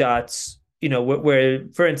those shots, where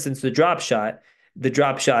for instance the drop shot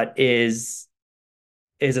is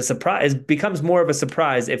a surprise, becomes more of a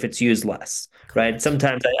surprise if it's used less. Correct. Right?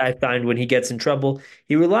 Sometimes I find when he gets in trouble,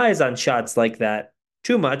 he relies on shots like that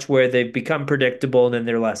too much, where they've become predictable and then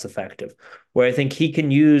they're less effective. Where I think he can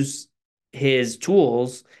use his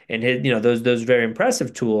tools and his, those very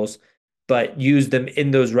impressive tools, but use them in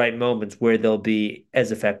those right moments where they'll be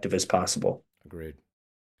as effective as possible. Agreed.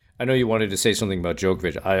 I know you wanted to say something about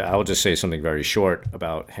Djokovic. I'll just say something very short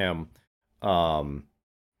about him.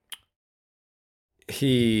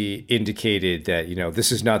 He indicated that,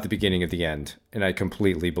 this is not the beginning of the end, and I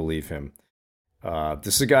completely believe him.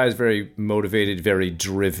 This is a guy who's very motivated, very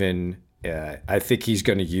driven. I think he's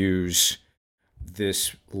going to use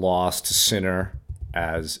this loss to Sinner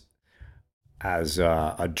as as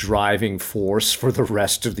a driving force for the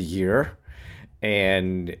rest of the year.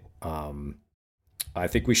 And I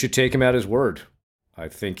think we should take him at his word. I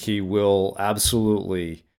think he will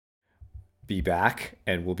absolutely be back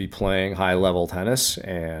and will be playing high level tennis.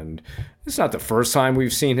 And it's not the first time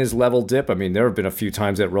we've seen his level dip. I mean, there have been a few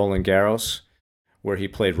times at Roland Garros where he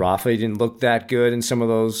played Rafa. He didn't look that good in some of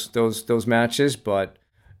those matches, but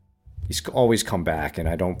he's always come back. And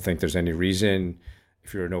I don't think there's any reason,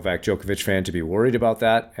 if you're a Novak Djokovic fan, to be worried about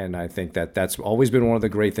that. And I think that that's always been one of the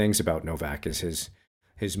great things about Novak is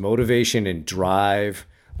his motivation and drive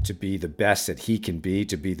to be the best that he can be,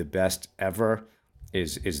 to be the best ever,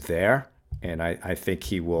 is there. And I think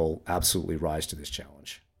he will absolutely rise to this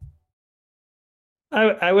challenge.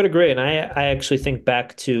 I would agree. And I actually think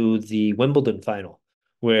back to the Wimbledon final,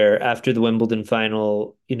 where after the Wimbledon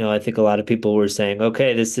final, I think a lot of people were saying,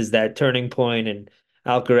 okay, this is that turning point, and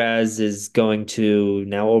Alcaraz is going to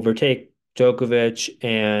now overtake Djokovic.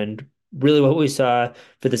 And really what we saw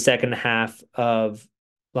for the second half of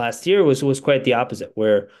last year was quite the opposite,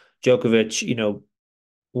 where Djokovic,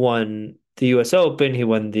 won the US Open, he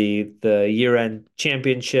won the year-end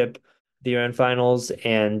championship, the year-end finals,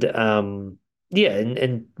 and yeah,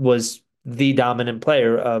 and was the dominant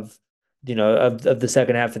player of the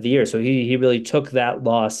second half of the year. So he really took that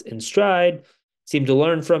loss in stride, seemed to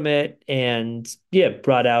learn from it, and yeah,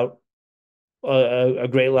 brought out a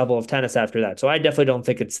great level of tennis after that. So I definitely don't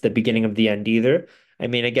think it's the beginning of the end either. I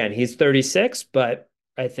mean, again, he's 36, but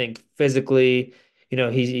I think physically,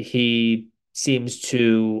 he seems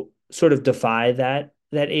to sort of defy that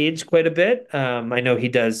age quite a bit. I know he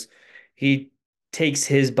does. He takes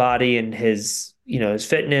his body and his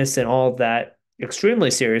fitness and all of that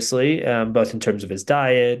extremely seriously, both in terms of his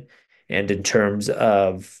diet and in terms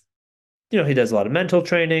of he does a lot of mental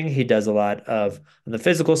training. He does a lot of on the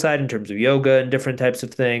physical side in terms of yoga and different types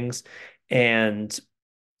of things. And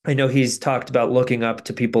I know he's talked about looking up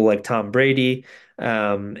to people like Tom Brady,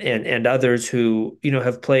 and others who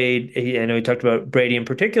have played. I know he talked about Brady in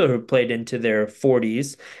particular, who played into their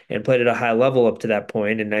 40s and played at a high level up to that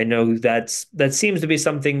point. And I know that seems to be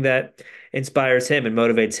something that inspires him and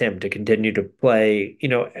motivates him to continue to play,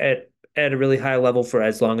 at a really high level for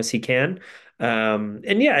as long as he can.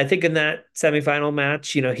 And yeah, I think in that semifinal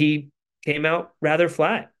match, he came out rather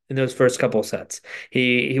flat in those first couple sets.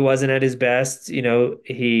 He wasn't at his best.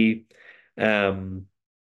 He um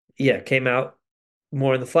yeah, came out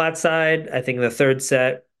more on the flat side. I think in the third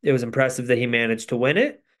set, it was impressive that he managed to win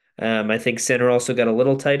it. I think Sinner also got a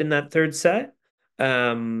little tight in that third set,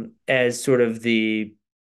 as sort of the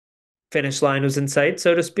finish line was in sight,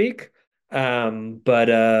 so to speak. But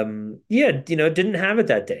yeah, didn't have it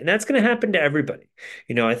that day. And that's going to happen to everybody.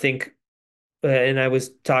 I think and I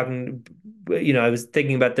was talking, I was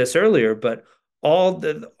thinking about this earlier, but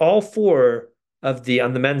all four of the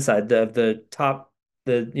on the men's side, the top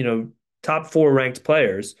top four ranked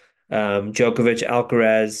players, Djokovic,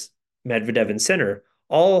 Alcaraz, Medvedev, and Sinner,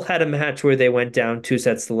 all had a match where they went down 2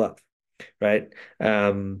 sets to love, right?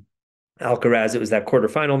 Alcaraz, it was that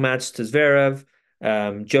quarterfinal match to Zverev.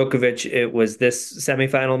 Djokovic, it was this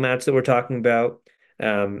semifinal match that we're talking about.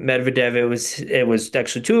 Medvedev, it was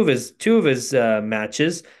actually two of his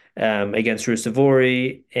matches, against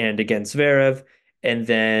Ruusuvuori and against Zverev, and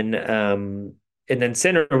then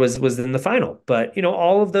Sinner was in the final. But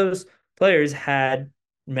all of those players had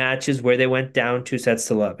matches where they went down 2 sets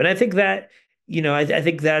to love, and I think that I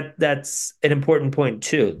think that that's an important point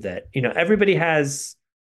too. That everybody has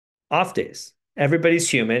off days. Everybody's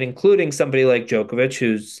human, including somebody like Djokovic,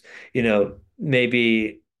 who's,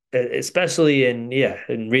 maybe especially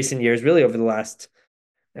in recent years, really over the last,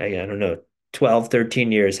 I don't know, 12,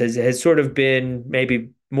 13 years, has sort of been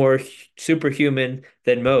maybe more superhuman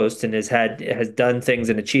than most, and has done things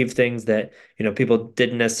and achieved things that, people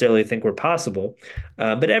didn't necessarily think were possible.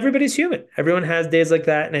 But everybody's human. Everyone has days like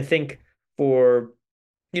that. And I think for,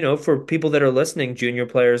 for people that are listening, junior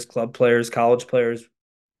players, club players, college players,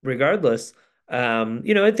 regardless,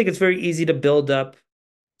 I think it's very easy to build up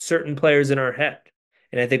certain players in our head.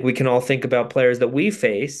 And I think we can all think about players that we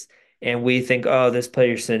face and we think, oh, this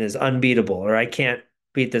person is unbeatable, or I can't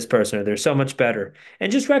beat this person, or they're so much better.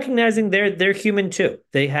 And just recognizing they're human too.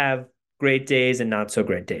 They have great days and not so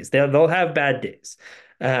great days. They'll have bad days.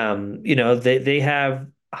 They have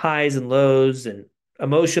highs and lows and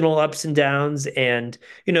emotional ups and downs. And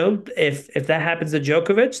if that happens to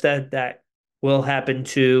Djokovic, that will happen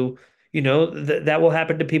to that will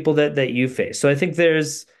happen to people that you face. So I think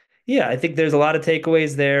there's a lot of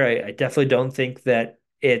takeaways there. I definitely don't think that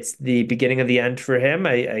it's the beginning of the end for him.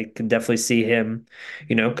 I can definitely see him,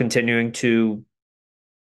 continuing to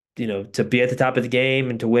be at the top of the game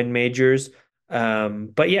and to win majors.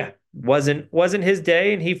 But yeah, wasn't his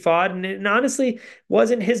day, and he fought, and it honestly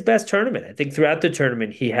wasn't his best tournament. I think throughout the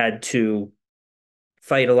tournament he had to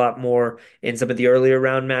fight a lot more in some of the earlier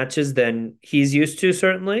round matches than he's used to,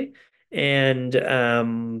 certainly. And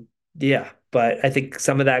yeah, but I think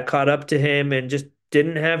some of that caught up to him and just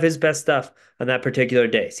didn't have his best stuff on that particular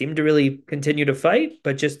day. Seemed to really continue to fight,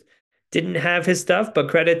 but just didn't have his stuff. But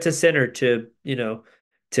credit to Sinner to,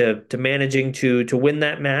 to managing to win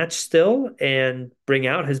that match still and bring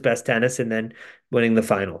out his best tennis and then winning the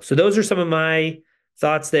final. So those are some of my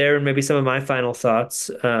thoughts there and maybe some of my final thoughts.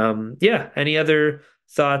 Yeah, any other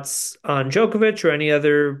thoughts on Djokovic or any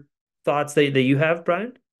other thoughts that you have,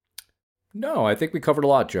 Brian? No, I think we covered a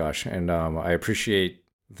lot, Josh, and I appreciate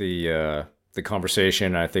the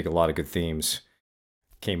conversation. I think a lot of good themes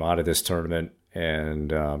came out of this tournament,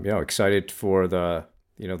 and excited for the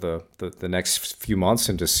next few months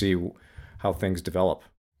and to see how things develop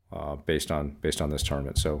based on this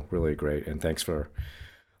tournament. So really great, and thanks for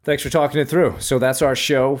talking it through. So that's our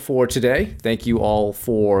show for today. Thank you all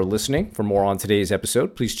for listening. For more on today's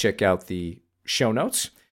episode, please check out the show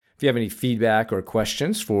notes. If you have any feedback or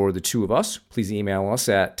questions for the two of us, please email us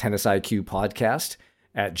at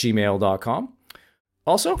tennisiqpodcast@gmail.com.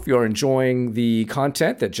 Also, if you're enjoying the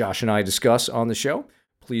content that Josh and I discuss on the show,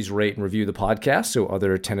 please rate and review the podcast so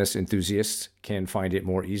other tennis enthusiasts can find it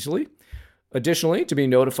more easily. Additionally, to be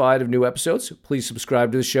notified of new episodes, please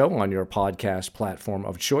subscribe to the show on your podcast platform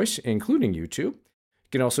of choice, including YouTube.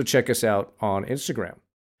 You can also check us out on Instagram.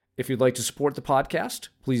 If you'd like to support the podcast,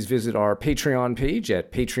 please visit our Patreon page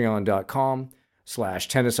at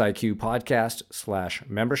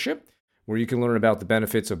patreon.com/tennisiqpodcast/membership, where you can learn about the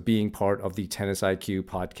benefits of being part of the Tennis IQ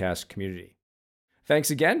podcast community.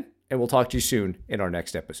 Thanks again, and we'll talk to you soon in our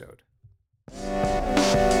next episode.